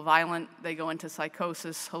people violent. They go into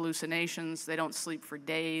psychosis, hallucinations. They don't sleep for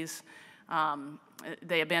days.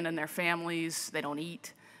 They abandon their families. They don't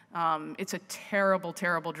eat. It's a terrible,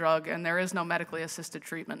 terrible drug, and there is no medically assisted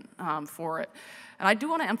treatment for it. And I do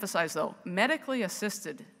want to emphasize, though, medically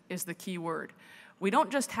assisted is the key word. We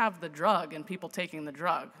don't just have the drug and people taking the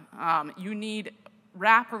drug. You need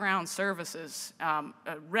wraparound services,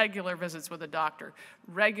 regular visits with a doctor,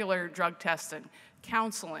 regular drug testing,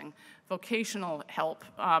 counseling, vocational help.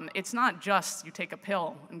 It's not just you take a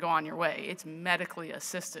pill and go on your way. It's medically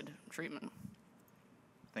assisted treatment.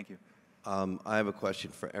 Thank you. I have a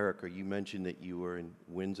question for Ericka. You mentioned that you were in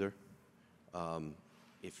Windsor.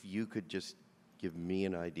 If you could just give me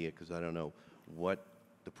an idea, because I don't know what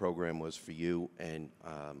the program was for you, and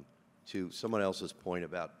to someone else's point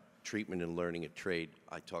about treatment and learning a trade,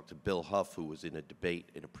 I talked to Bill Huff, who was in a debate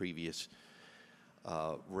in a previous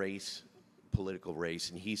political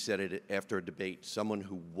race, and he said it after a debate. Someone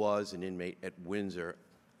who was an inmate at Windsor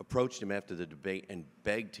approached him after the debate and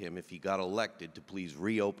begged him, if he got elected, to please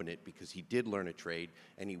reopen it, because he did learn a trade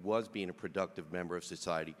and he was being a productive member of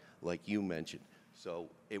society, like you mentioned. So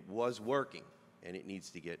it was working, and it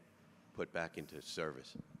needs to get put back into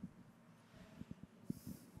service.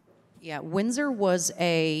 Yeah, Windsor was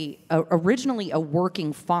originally a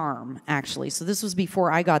working farm, actually. So this was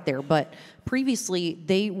before I got there. But previously,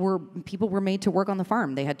 people were made to work on the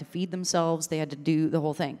farm. They had to feed themselves. They had to do the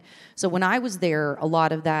whole thing. So when I was there, a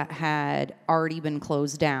lot of that had already been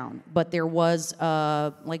closed down. But there was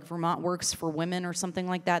like Vermont Works for Women or something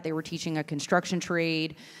like that. They were teaching a construction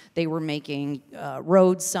trade. They were making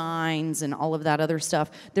road signs and all of that other stuff.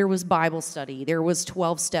 There was Bible study. There was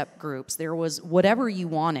 12-step groups. There was whatever you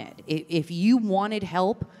wanted. If you wanted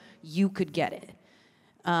help, you could get it.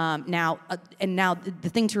 Now the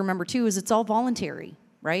thing to remember too is it's all voluntary,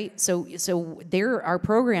 right? So there are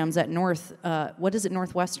programs at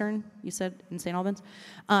Northwestern, you said, in St. Albans?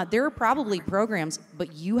 There are probably programs,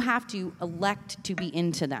 but you have to elect to be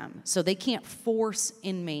into them. So they can't force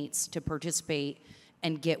inmates to participate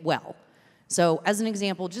and get well. So as an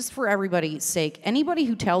example, just for everybody's sake, anybody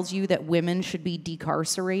who tells you that women should be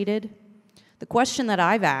decarcerated, the question that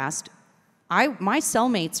I've asked, my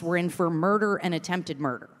cellmates were in for murder and attempted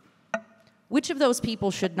murder. Which of those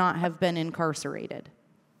people should not have been incarcerated?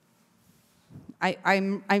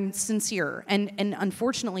 I'm sincere. And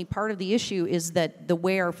unfortunately, part of the issue is that the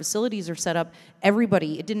way our facilities are set up,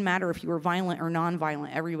 everybody, it didn't matter if you were violent or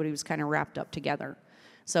nonviolent, everybody was kind of wrapped up together.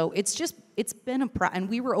 So it's been and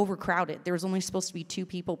we were overcrowded. There was only supposed to be 2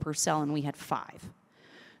 people per cell, and we had 5.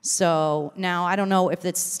 So now I don't know if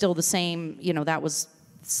it's still the same, that was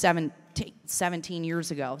 17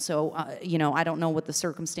 years ago. So, I don't know what the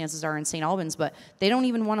circumstances are in St. Albans, but they don't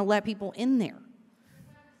even want to let people in there.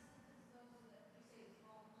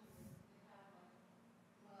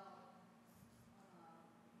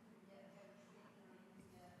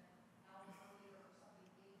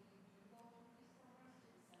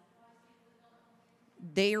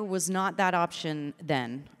 There was not that option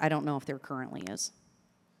then. I don't know if there currently is.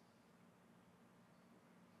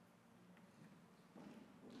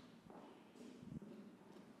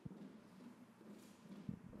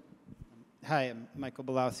 Hi, I'm Michael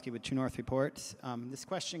Belowski with True North Reports. This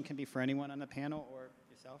question can be for anyone on the panel or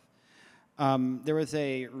yourself. There was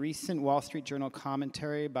a recent Wall Street Journal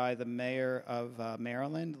commentary by the mayor of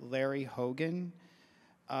Maryland, Larry Hogan.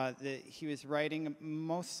 He was writing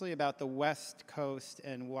mostly about the West Coast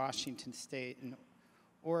and Washington State and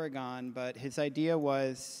Oregon, but his idea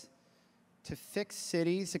was to fix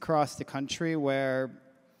cities across the country where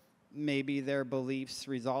maybe their beliefs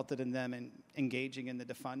resulted in them engaging in the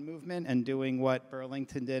defund movement and doing what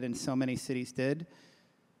Burlington did and so many cities did.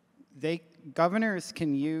 Governors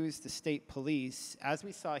can use the state police, as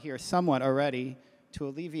we saw here somewhat already, to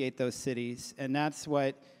alleviate those cities, and that's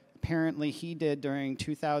what apparently he did during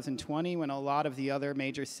 2020 when a lot of the other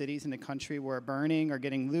major cities in the country were burning or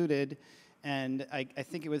getting looted. And I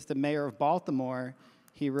think it was the mayor of Baltimore,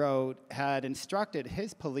 he wrote, had instructed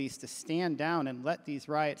his police to stand down and let these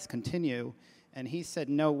riots continue. And he said,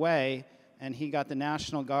 no way. And he got the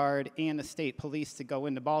National Guard and the state police to go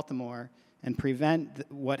into Baltimore and prevent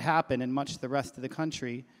what happened in much of the rest of the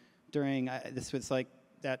country during, this was like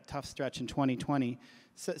that tough stretch in 2020.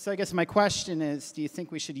 So I guess my question is, do you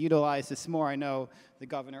think we should utilize this more? I know the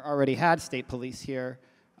governor already had state police here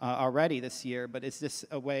already this year, but is this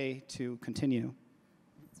a way to continue?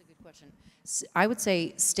 That's a good question. I would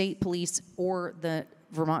say state police or the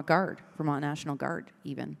Vermont National Guard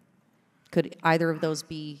even. Could either of those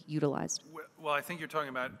be utilized? Well, I think you're talking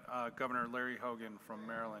about Governor Larry Hogan from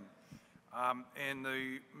Maryland. And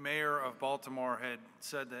the mayor of Baltimore had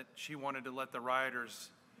said that she wanted to let the rioters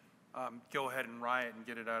go ahead and riot and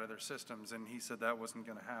get it out of their systems, and he said that wasn't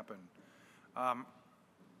going to happen.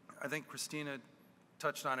 I think Christina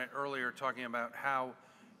touched on it earlier, talking about how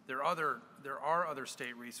there are other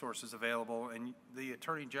state resources available, and the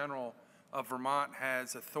Attorney General of Vermont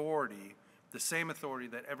has authority, the same authority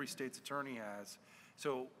that every state's attorney has.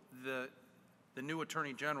 So the new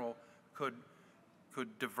Attorney General could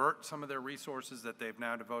divert some of their resources that they've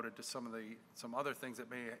now devoted to some other things that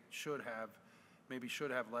maybe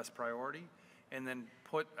should have less priority, and then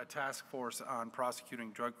put a task force on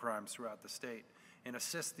prosecuting drug crimes throughout the state and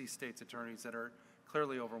assist these states' attorneys that are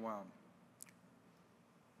clearly overwhelmed.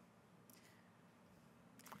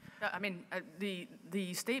 I mean,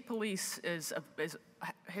 the state police is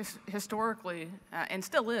historically and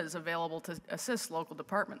still is available to assist local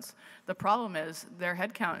departments. The problem is their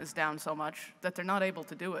headcount is down so much that they're not able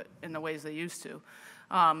to do it in the ways they used to.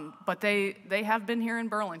 But they have been here in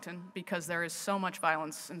Burlington because there is so much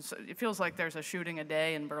violence, and so it feels like there's a shooting a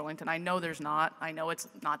day in Burlington. I know there's not. I know it's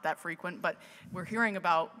not that frequent, but we're hearing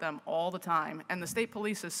about them all the time, and the state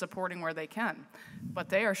police is supporting where they can, but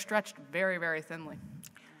they are stretched very, very thinly.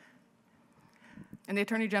 And the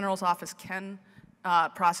Attorney General's office can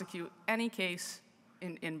prosecute any case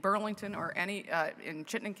in Burlington or in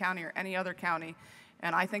Chittenden County or any other county,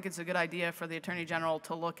 and I think it's a good idea for the Attorney General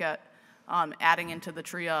to look at adding into the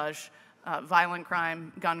triage violent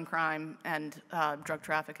crime, gun crime, and drug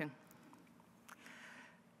trafficking.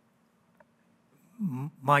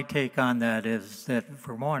 My take on that is that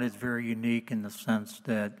Vermont is very unique in the sense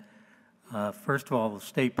that, first of all, the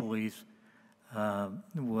state police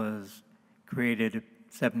was created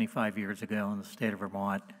 75 years ago in the state of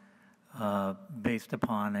Vermont based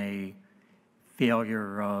upon a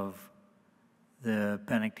failure of the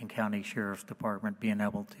Bennington County Sheriff's Department being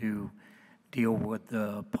able to deal with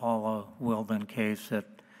the Paula Weldon case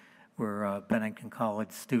where a Bennington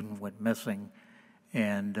College student went missing.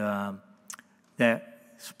 And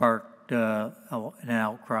that sparked an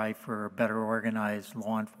outcry for a better organized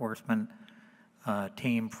law enforcement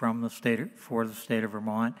team for the state of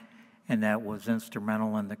Vermont, and that was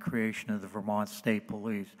instrumental in the creation of the Vermont State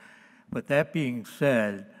Police. But that being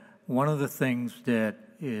said, one of the things that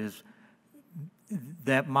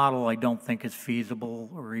model I don't think is feasible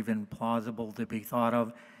or even plausible to be thought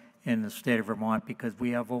of in the state of Vermont, because we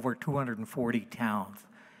have over 240 towns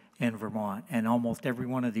in Vermont, and almost every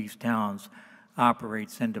one of these towns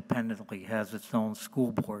operates independently, has its own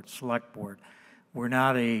school board, select board. We're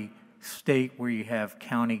not a state where you have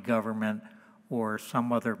county government or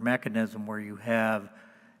some other mechanism where you have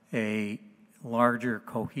a larger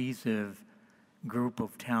cohesive group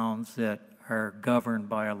of towns that are governed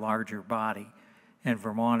by a larger body. In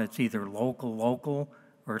Vermont, it's either local,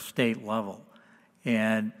 or state level.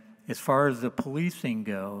 And as far as the policing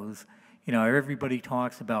goes, you know, everybody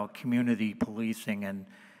talks about community policing and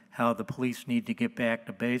how the police need to get back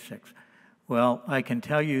to basics. Well, I can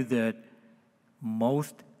tell you that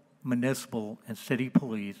most municipal and city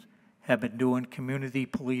police have been doing community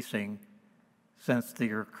policing since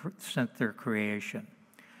their creation.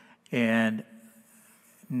 And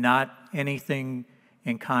not anything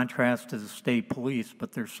in contrast to the state police,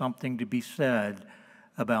 but there's something to be said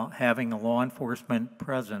about having a law enforcement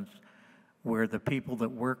presence where the people that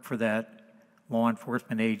work for that law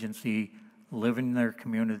enforcement agency live in their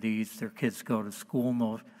communities, their kids go to school in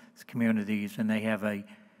those communities, and they have a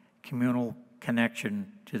communal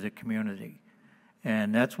connection to the community.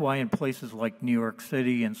 And that's why in places like New York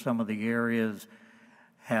City and some of the areas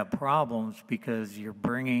have problems, because you're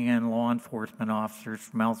bringing in law enforcement officers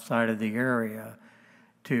from outside of the area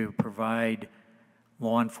to provide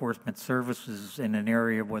law enforcement services in an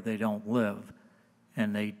area where they don't live.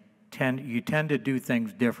 And you tend to do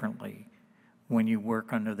things differently when you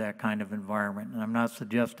work under that kind of environment. And I'm not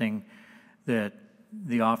suggesting that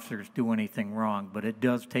the officers do anything wrong, but it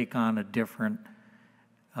does take on a different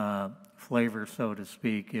flavor, so to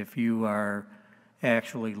speak, if you are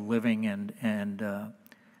actually living and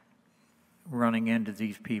running into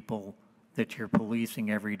these people that you're policing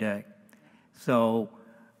every day. So,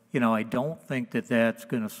 you know, I don't think that that's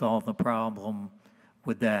going to solve the problem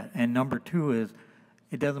with that. And number two is,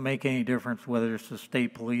 it doesn't make any difference whether it's the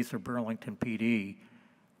state police or Burlington PD.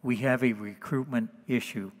 We have a recruitment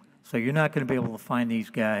issue. So you're not going to be able to find these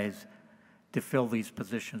guys to fill these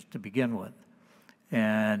positions to begin with.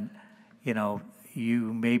 And, you know,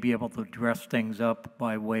 you may be able to dress things up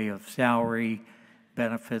by way of salary,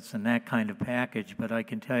 benefits, and that kind of package, but I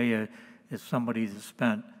can tell you, as somebody that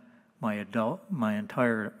spent my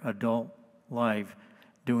entire adult life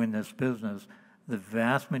doing this business, the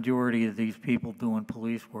vast majority of these people doing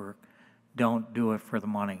police work don't do it for the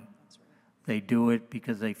money. They do it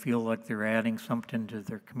because they feel like they're adding something to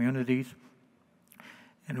their communities.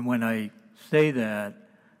 And when I say that,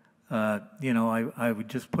 you know, I would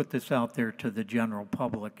just put this out there to the general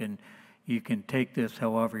public, and you can take this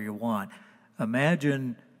however you want.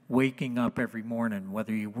 Imagine waking up every morning,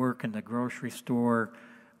 whether you work in the grocery store,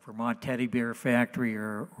 Vermont Teddy Bear Factory,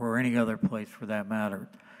 or any other place for that matter,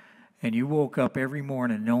 and you woke up every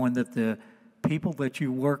morning knowing that the people that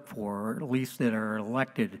you work for, or at least that are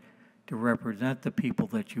elected to represent the people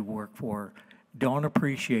that you work for, don't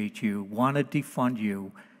appreciate you, want to defund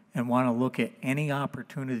you, and want to look at any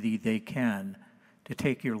opportunity they can to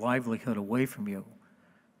take your livelihood away from you.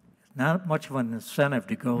 It's not much of an incentive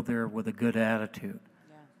to go there with a good attitude.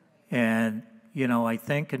 Yeah. And, you know, I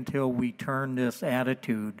think until we turn this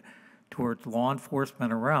attitude towards law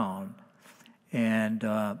enforcement around, and,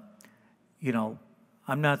 you know,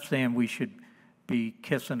 I'm not saying we should be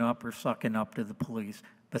kissing up or sucking up to the police,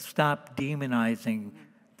 but stop demonizing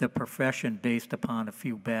the profession based upon a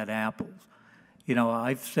few bad apples. You know,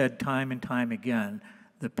 I've said time and time again,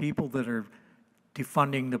 the people that are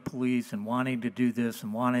defunding the police and wanting to do this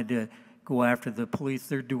and wanting to go after the police,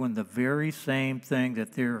 they're doing the very same thing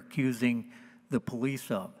that they're accusing the police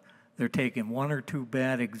of. They're taking one or two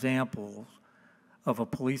bad examples of a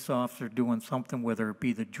police officer doing something, whether it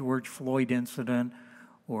be the George Floyd incident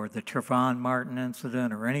or the Trayvon Martin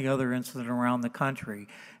incident or any other incident around the country,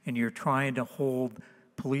 and you're trying to hold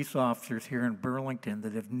police officers here in Burlington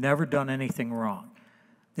that have never done anything wrong,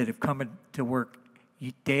 that have come to work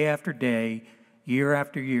day after day, year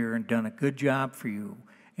after year, and done a good job for you,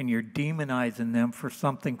 and you're demonizing them for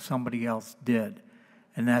something somebody else did,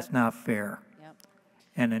 and that's not fair. Yep.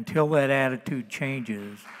 And until that attitude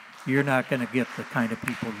changes, you're not going to get the kind of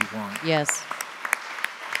people you want. Yes.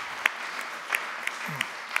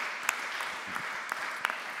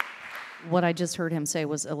 What I just heard him say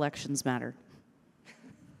was elections matter.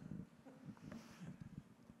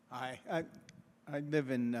 Hi, I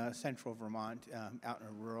live in central Vermont, out in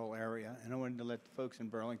a rural area, and I wanted to let the folks in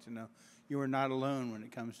Burlington know you are not alone when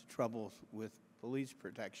it comes to troubles with police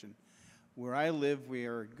protection. Where I live, we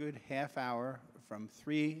are a good half hour from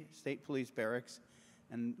 3 state police barracks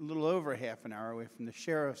and a little over half an hour away from the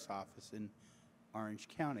sheriff's office in Orange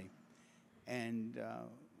County. And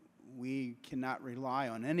we cannot rely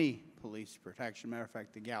on any police protection. Matter of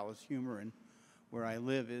fact, the gallows humor in where I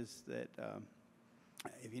live is that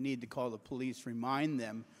if you need to call the police, remind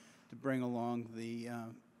them to bring along the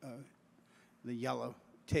the yellow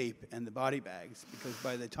tape and the body bags, because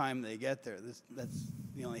by the time they get there, that's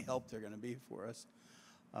the only help they're going to be for us.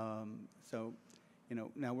 So, you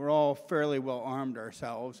know, now we're all fairly well armed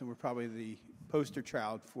ourselves, and we're probably the poster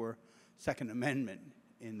child for Second Amendment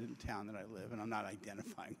in the town that I live, and I'm not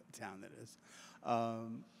identifying what town that is.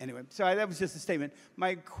 Anyway, so that was just a statement.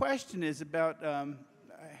 My question is about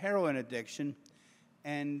heroin addiction,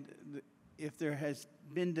 and if there has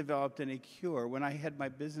been developed any cure. When I had my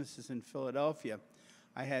businesses in Philadelphia,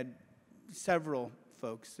 I had several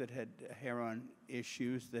folks that had heroin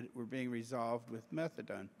issues that were being resolved with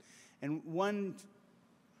methadone. And one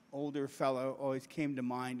older fellow always came to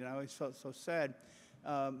mind, and I always felt so sad.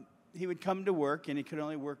 He would come to work, and he could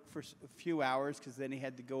only work for a few hours because then he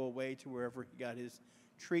had to go away to wherever he got his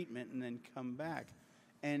treatment and then come back.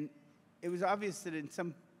 And it was obvious that at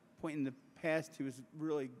some point in the past he was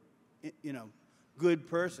really, you know, good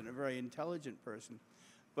person, a very intelligent person.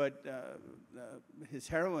 But his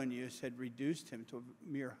heroin use had reduced him to a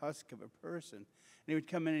mere husk of a person. And he would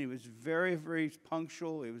come in and he was very, very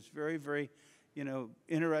punctual. He was very, very, you know,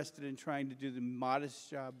 interested in trying to do the modest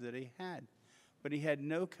job that he had. But he had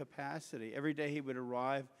no capacity. Every day he would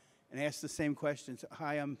arrive and ask the same questions.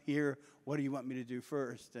 Hi, I'm here. What do you want me to do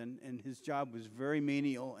first? And his job was very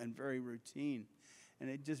menial and very routine. And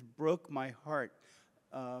it just broke my heart.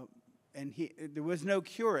 And there was no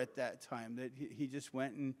cure at that time. That he just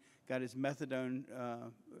went and got his methadone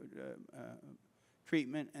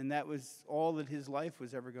treatment, and that was all that his life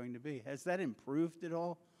was ever going to be. Has that improved at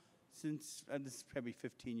all since, this is probably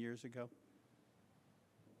 15 years ago?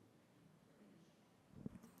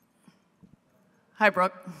 Hi,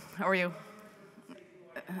 Brooke. How are you?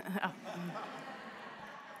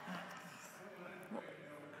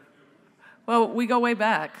 Well, we go way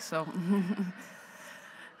back, so.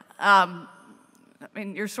 I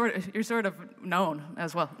mean, you're sort of known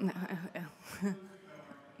as well.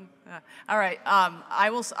 All right. I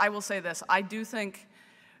will say this. I do think,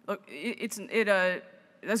 look,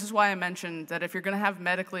 this is why I mentioned that if you're going to have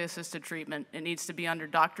medically assisted treatment, it needs to be under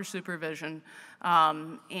doctor supervision,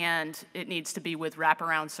 and it needs to be with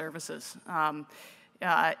wraparound services.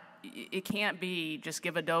 It can't be just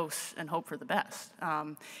give a dose and hope for the best.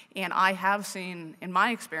 And I have seen, in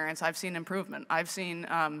my experience, I've seen improvement. I've seen,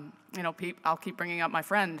 you know, I'll keep bringing up my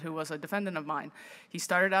friend who was a defendant of mine. He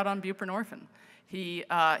started out on buprenorphine. He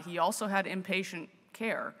also had inpatient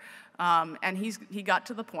care. And he got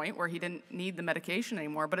to the point where he didn't need the medication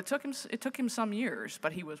anymore, but it took him some years.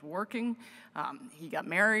 But he was working, he got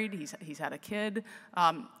married, he's had a kid,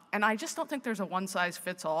 and I just don't think there's a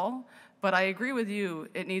one-size-fits-all. But I agree with you;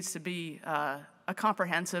 it needs to be a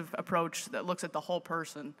comprehensive approach that looks at the whole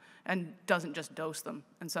person and doesn't just dose them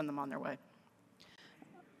and send them on their way.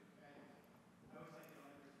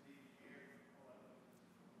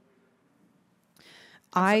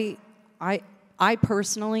 I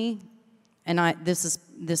personally, and this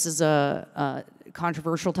is a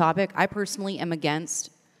controversial topic. I personally am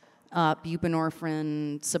against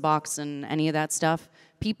buprenorphine, Suboxone, any of that stuff.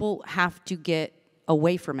 People have to get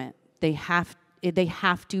away from it. They have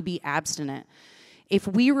to be abstinent. If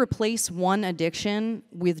we replace one addiction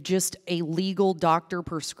with just a legal doctor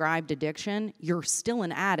prescribed addiction, you're still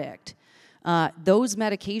an addict. Those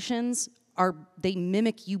medications they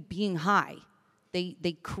mimic you being high.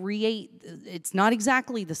 They create, it's not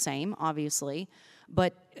exactly the same, obviously,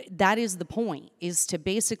 but that is the point, is to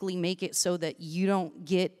basically make it so that you don't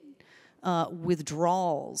get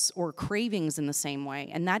withdrawals or cravings in the same way.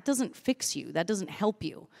 And that doesn't fix you. That doesn't help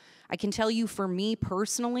you. I can tell you for me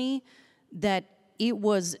personally that it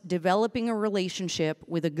was developing a relationship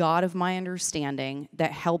with a God of my understanding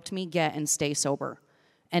that helped me get and stay sober.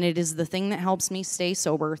 And it is the thing that helps me stay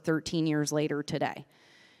sober 13 years later today.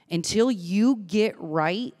 Until you get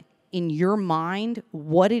right in your mind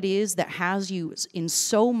what it is that has you in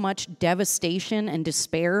so much devastation and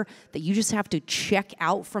despair that you just have to check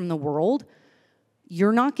out from the world,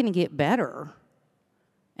 you're not going to get better.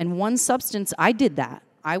 And one substance, I did that.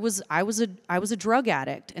 I was a drug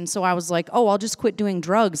addict, and so I was like, oh, I'll just quit doing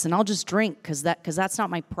drugs and I'll just drink because that's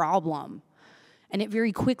not my problem. And it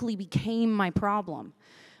very quickly became my problem.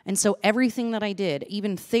 And so everything that I did,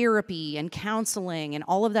 even therapy and counseling and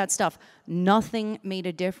all of that stuff, nothing made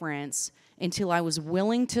a difference until I was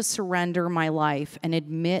willing to surrender my life and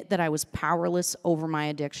admit that I was powerless over my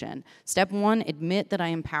addiction. Step 1, admit that I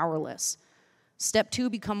am powerless. Step 2,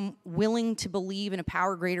 become willing to believe in a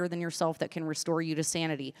power greater than yourself that can restore you to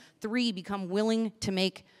sanity. 3, become willing to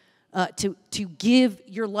make to give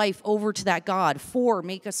your life over to that God. 4,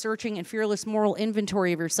 make a searching and fearless moral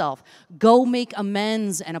inventory of yourself. Go make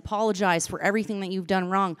amends and apologize for everything that you've done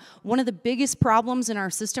wrong. One of the biggest problems in our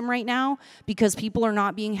system right now, because people are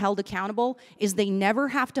not being held accountable, is they never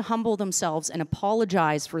have to humble themselves and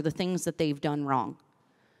apologize for the things that they've done wrong.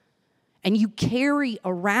 And you carry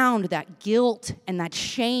around that guilt and that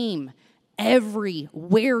shame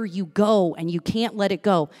everywhere you go, and you can't let it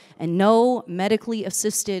go. And no medically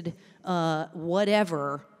assisted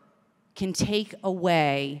whatever can take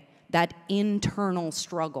away that internal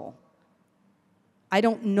struggle. I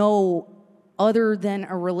don't know, other than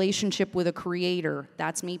a relationship with a creator,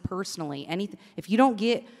 that's me personally. If you don't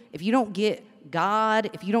get God,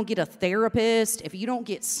 if you don't get a therapist, if you don't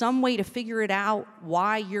get some way to figure it out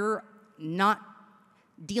why you're not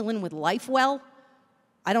dealing with life well,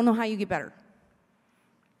 I don't know how you get better.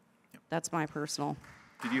 That's my personal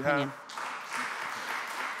Did you opinion.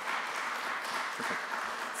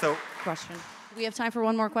 So Question. Do we have time for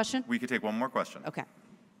one more question? we could take one more question. Okay.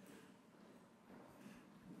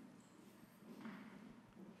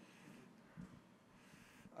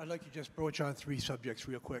 I'd like to just broach on 3 subjects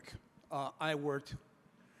real quick. I worked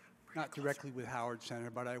not directly with Howard Center,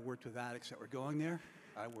 but I worked with addicts that were going there.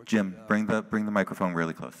 Jim, bring the microphone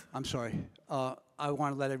really close. I'm sorry. I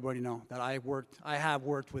want to let everybody know that I have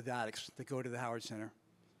worked with addicts that go to the Howard Center,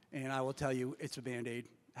 and I will tell you, it's a Band-Aid.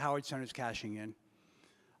 Howard Center's cashing in.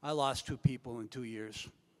 I lost 2 people in 2 years,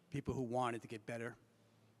 people who wanted to get better.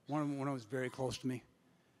 One of them was very close to me.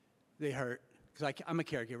 They hurt, because I'm a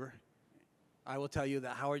caregiver. I will tell you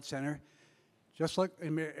that Howard Center, just like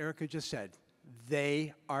Ericka just said,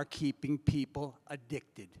 they are keeping people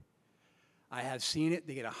addicted. I have seen it.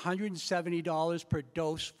 They get $170 per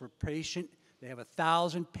dose per patient. They have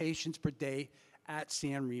 1,000 patients per day at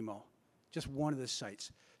San Remo, just one of the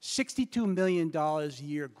sites. $62 million a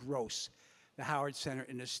year gross the Howard Center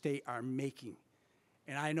and the state are making.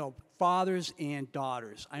 And I know fathers and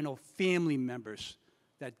daughters, I know family members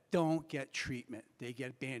that don't get treatment. They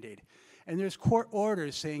get Band-Aid. And there's court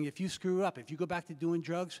orders saying if you screw up, if you go back to doing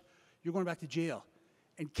drugs, you're going back to jail.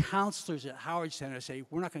 And counselors at Howard Center say,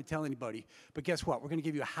 we're not going to tell anybody, but guess what? We're going to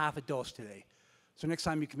give you a half a dose today. So next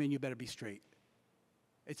time you come in, you better be straight.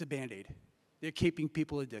 It's a Band-Aid. They're keeping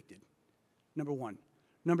people addicted, number 1.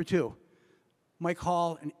 Number 2, Mike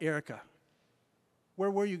Hall and Ericka.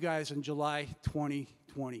 Where were you guys in July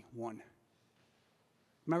 2021?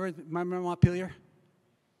 Remember Montpelier?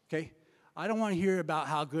 Okay. I don't want to hear about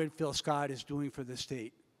how good Phil Scott is doing for the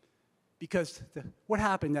state. Because what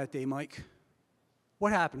happened that day, Mike?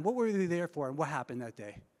 What happened? What were they there for, and what happened that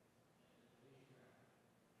day?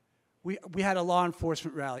 We had a law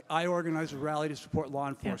enforcement rally. I organized a rally to support law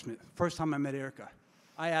enforcement. Yeah. First time I met Ericka.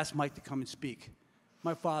 I asked Mike to come and speak.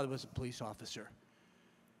 My father was a police officer.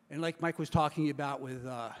 And like Mike was talking about with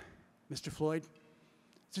Mr. Floyd,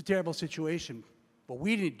 it's a terrible situation, but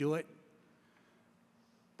we didn't do it.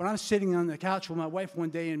 But I'm sitting on the couch with my wife one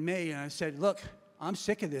day in May, and I said, look, I'm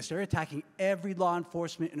sick of this. They're attacking every law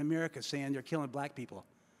enforcement in America saying they're killing black people.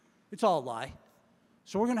 It's all a lie.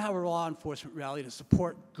 So we're going to have a law enforcement rally to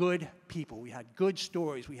support good people. We had good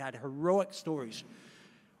stories. We had heroic stories.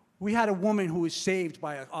 We had a woman who was saved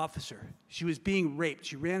by an officer. She was being raped.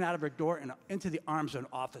 She ran out of her door and into the arms of an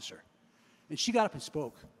officer. And she got up and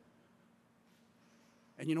spoke.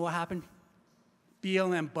 And you know what happened?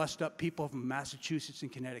 BLM busted up people from Massachusetts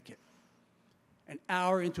and Connecticut. An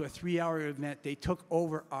hour into a 3-hour event, they took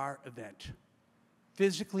over our event,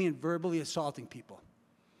 physically and verbally assaulting people.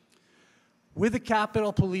 With the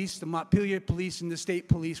Capitol Police, the Montpelier Police, and the State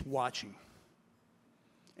Police watching.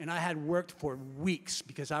 And I had worked for weeks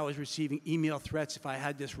because I was receiving email threats if I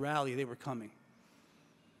had this rally, they were coming.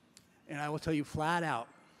 And I will tell you flat out,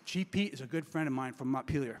 Chief Pete is a good friend of mine from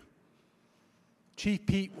Montpelier. Chief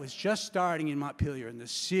Pete was just starting in Montpelier, and the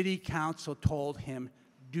city council told him,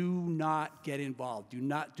 do not get involved. Do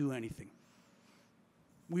not do anything.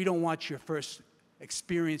 We don't want your first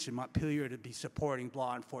experience in Montpelier to be supporting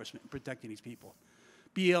law enforcement and protecting these people.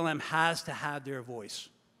 BLM has to have their voice.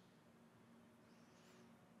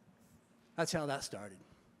 That's how that started.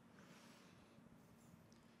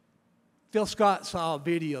 Phil Scott saw a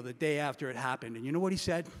video the day after it happened, and you know what he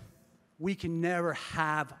said? We can never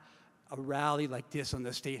have a rally like this on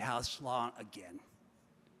the State House lawn again.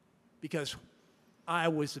 Because I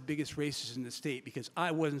was the biggest racist in the state because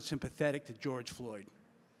I wasn't sympathetic to George Floyd.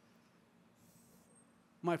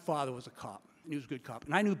 My father was a cop, and he was a good cop.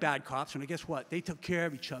 And I knew bad cops, and guess what? They took care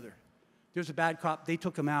of each other. There's a bad cop, they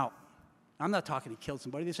took him out. I'm not talking he killed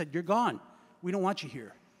somebody. They said, you're gone. We don't want you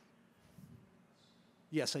here.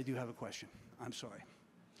 Yes, I do have a question. I'm sorry.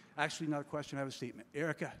 Actually, not a question, I have a statement.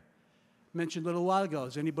 Ericka, Mentioned a little while ago,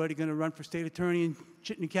 is anybody going to run for state attorney in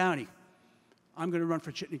Chittenden County? I'm going to run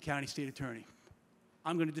for Chittenden County state attorney.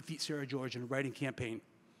 I'm going to defeat Sarah George in a writing campaign.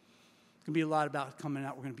 It's going to be a lot about coming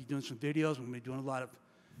out. We're going to be doing some videos. We're going to be doing a lot of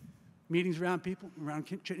meetings around people, around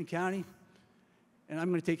Chittenden County. And I'm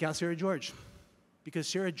going to take out Sarah George, because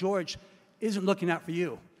Sarah George isn't looking out for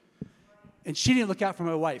you. And she didn't look out for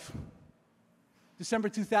my wife. December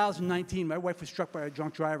 2019, my wife was struck by a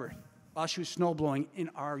drunk driver while she was snowblowing in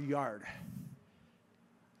our yard.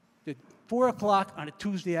 At 4 o'clock on a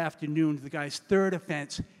Tuesday afternoon, the guy's third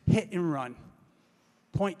offense, hit and run,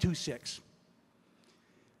 .26.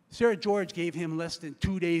 Sarah George gave him less than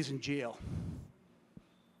 2 days in jail.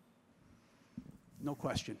 No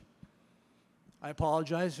question. I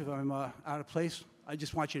apologize if I'm out of place. I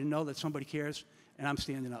just want you to know that somebody cares, and I'm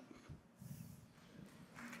standing up.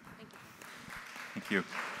 Thank you.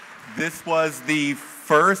 This was the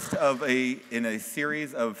first in a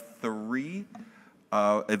series of 3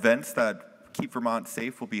 events that Keep Vermont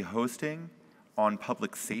Safe will be hosting on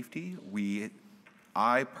public safety.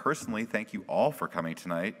 I personally thank you all for coming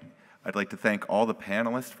tonight. I'd like to thank all the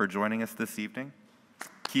panelists for joining us this evening.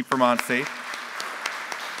 Keep Vermont Safe.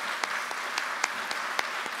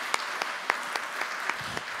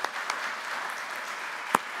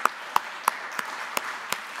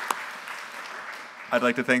 I'd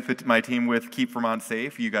like to thank my team with Keep Vermont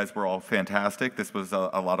Safe. You guys were all fantastic. This was a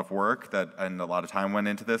lot of work and a lot of time went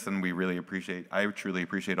into this, and I truly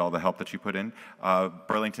appreciate all the help that you put in.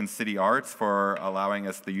 Burlington City Arts for allowing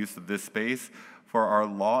us the use of this space, for our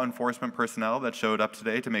law enforcement personnel that showed up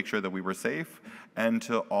today to make sure that we were safe, and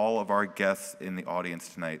to all of our guests in the audience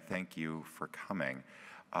tonight, thank you for coming.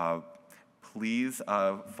 Please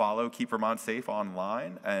follow Keep Vermont Safe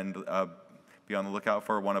online and be on the lookout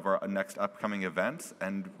for one of our next upcoming events,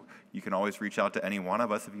 and you can always reach out to any one of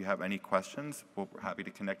us if you have any questions. We're happy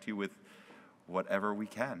to connect you with whatever we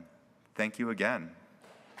can. Thank you again.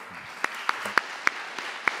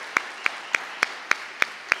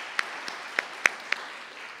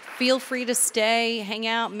 Feel free to stay, hang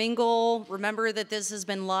out, mingle. Remember that this has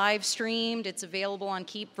been live streamed. It's available on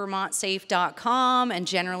keepvermontsafe.com and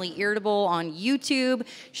Generally Irritable on YouTube.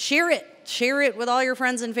 Share it with all your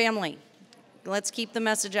friends and family. Let's keep the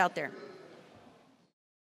message out there.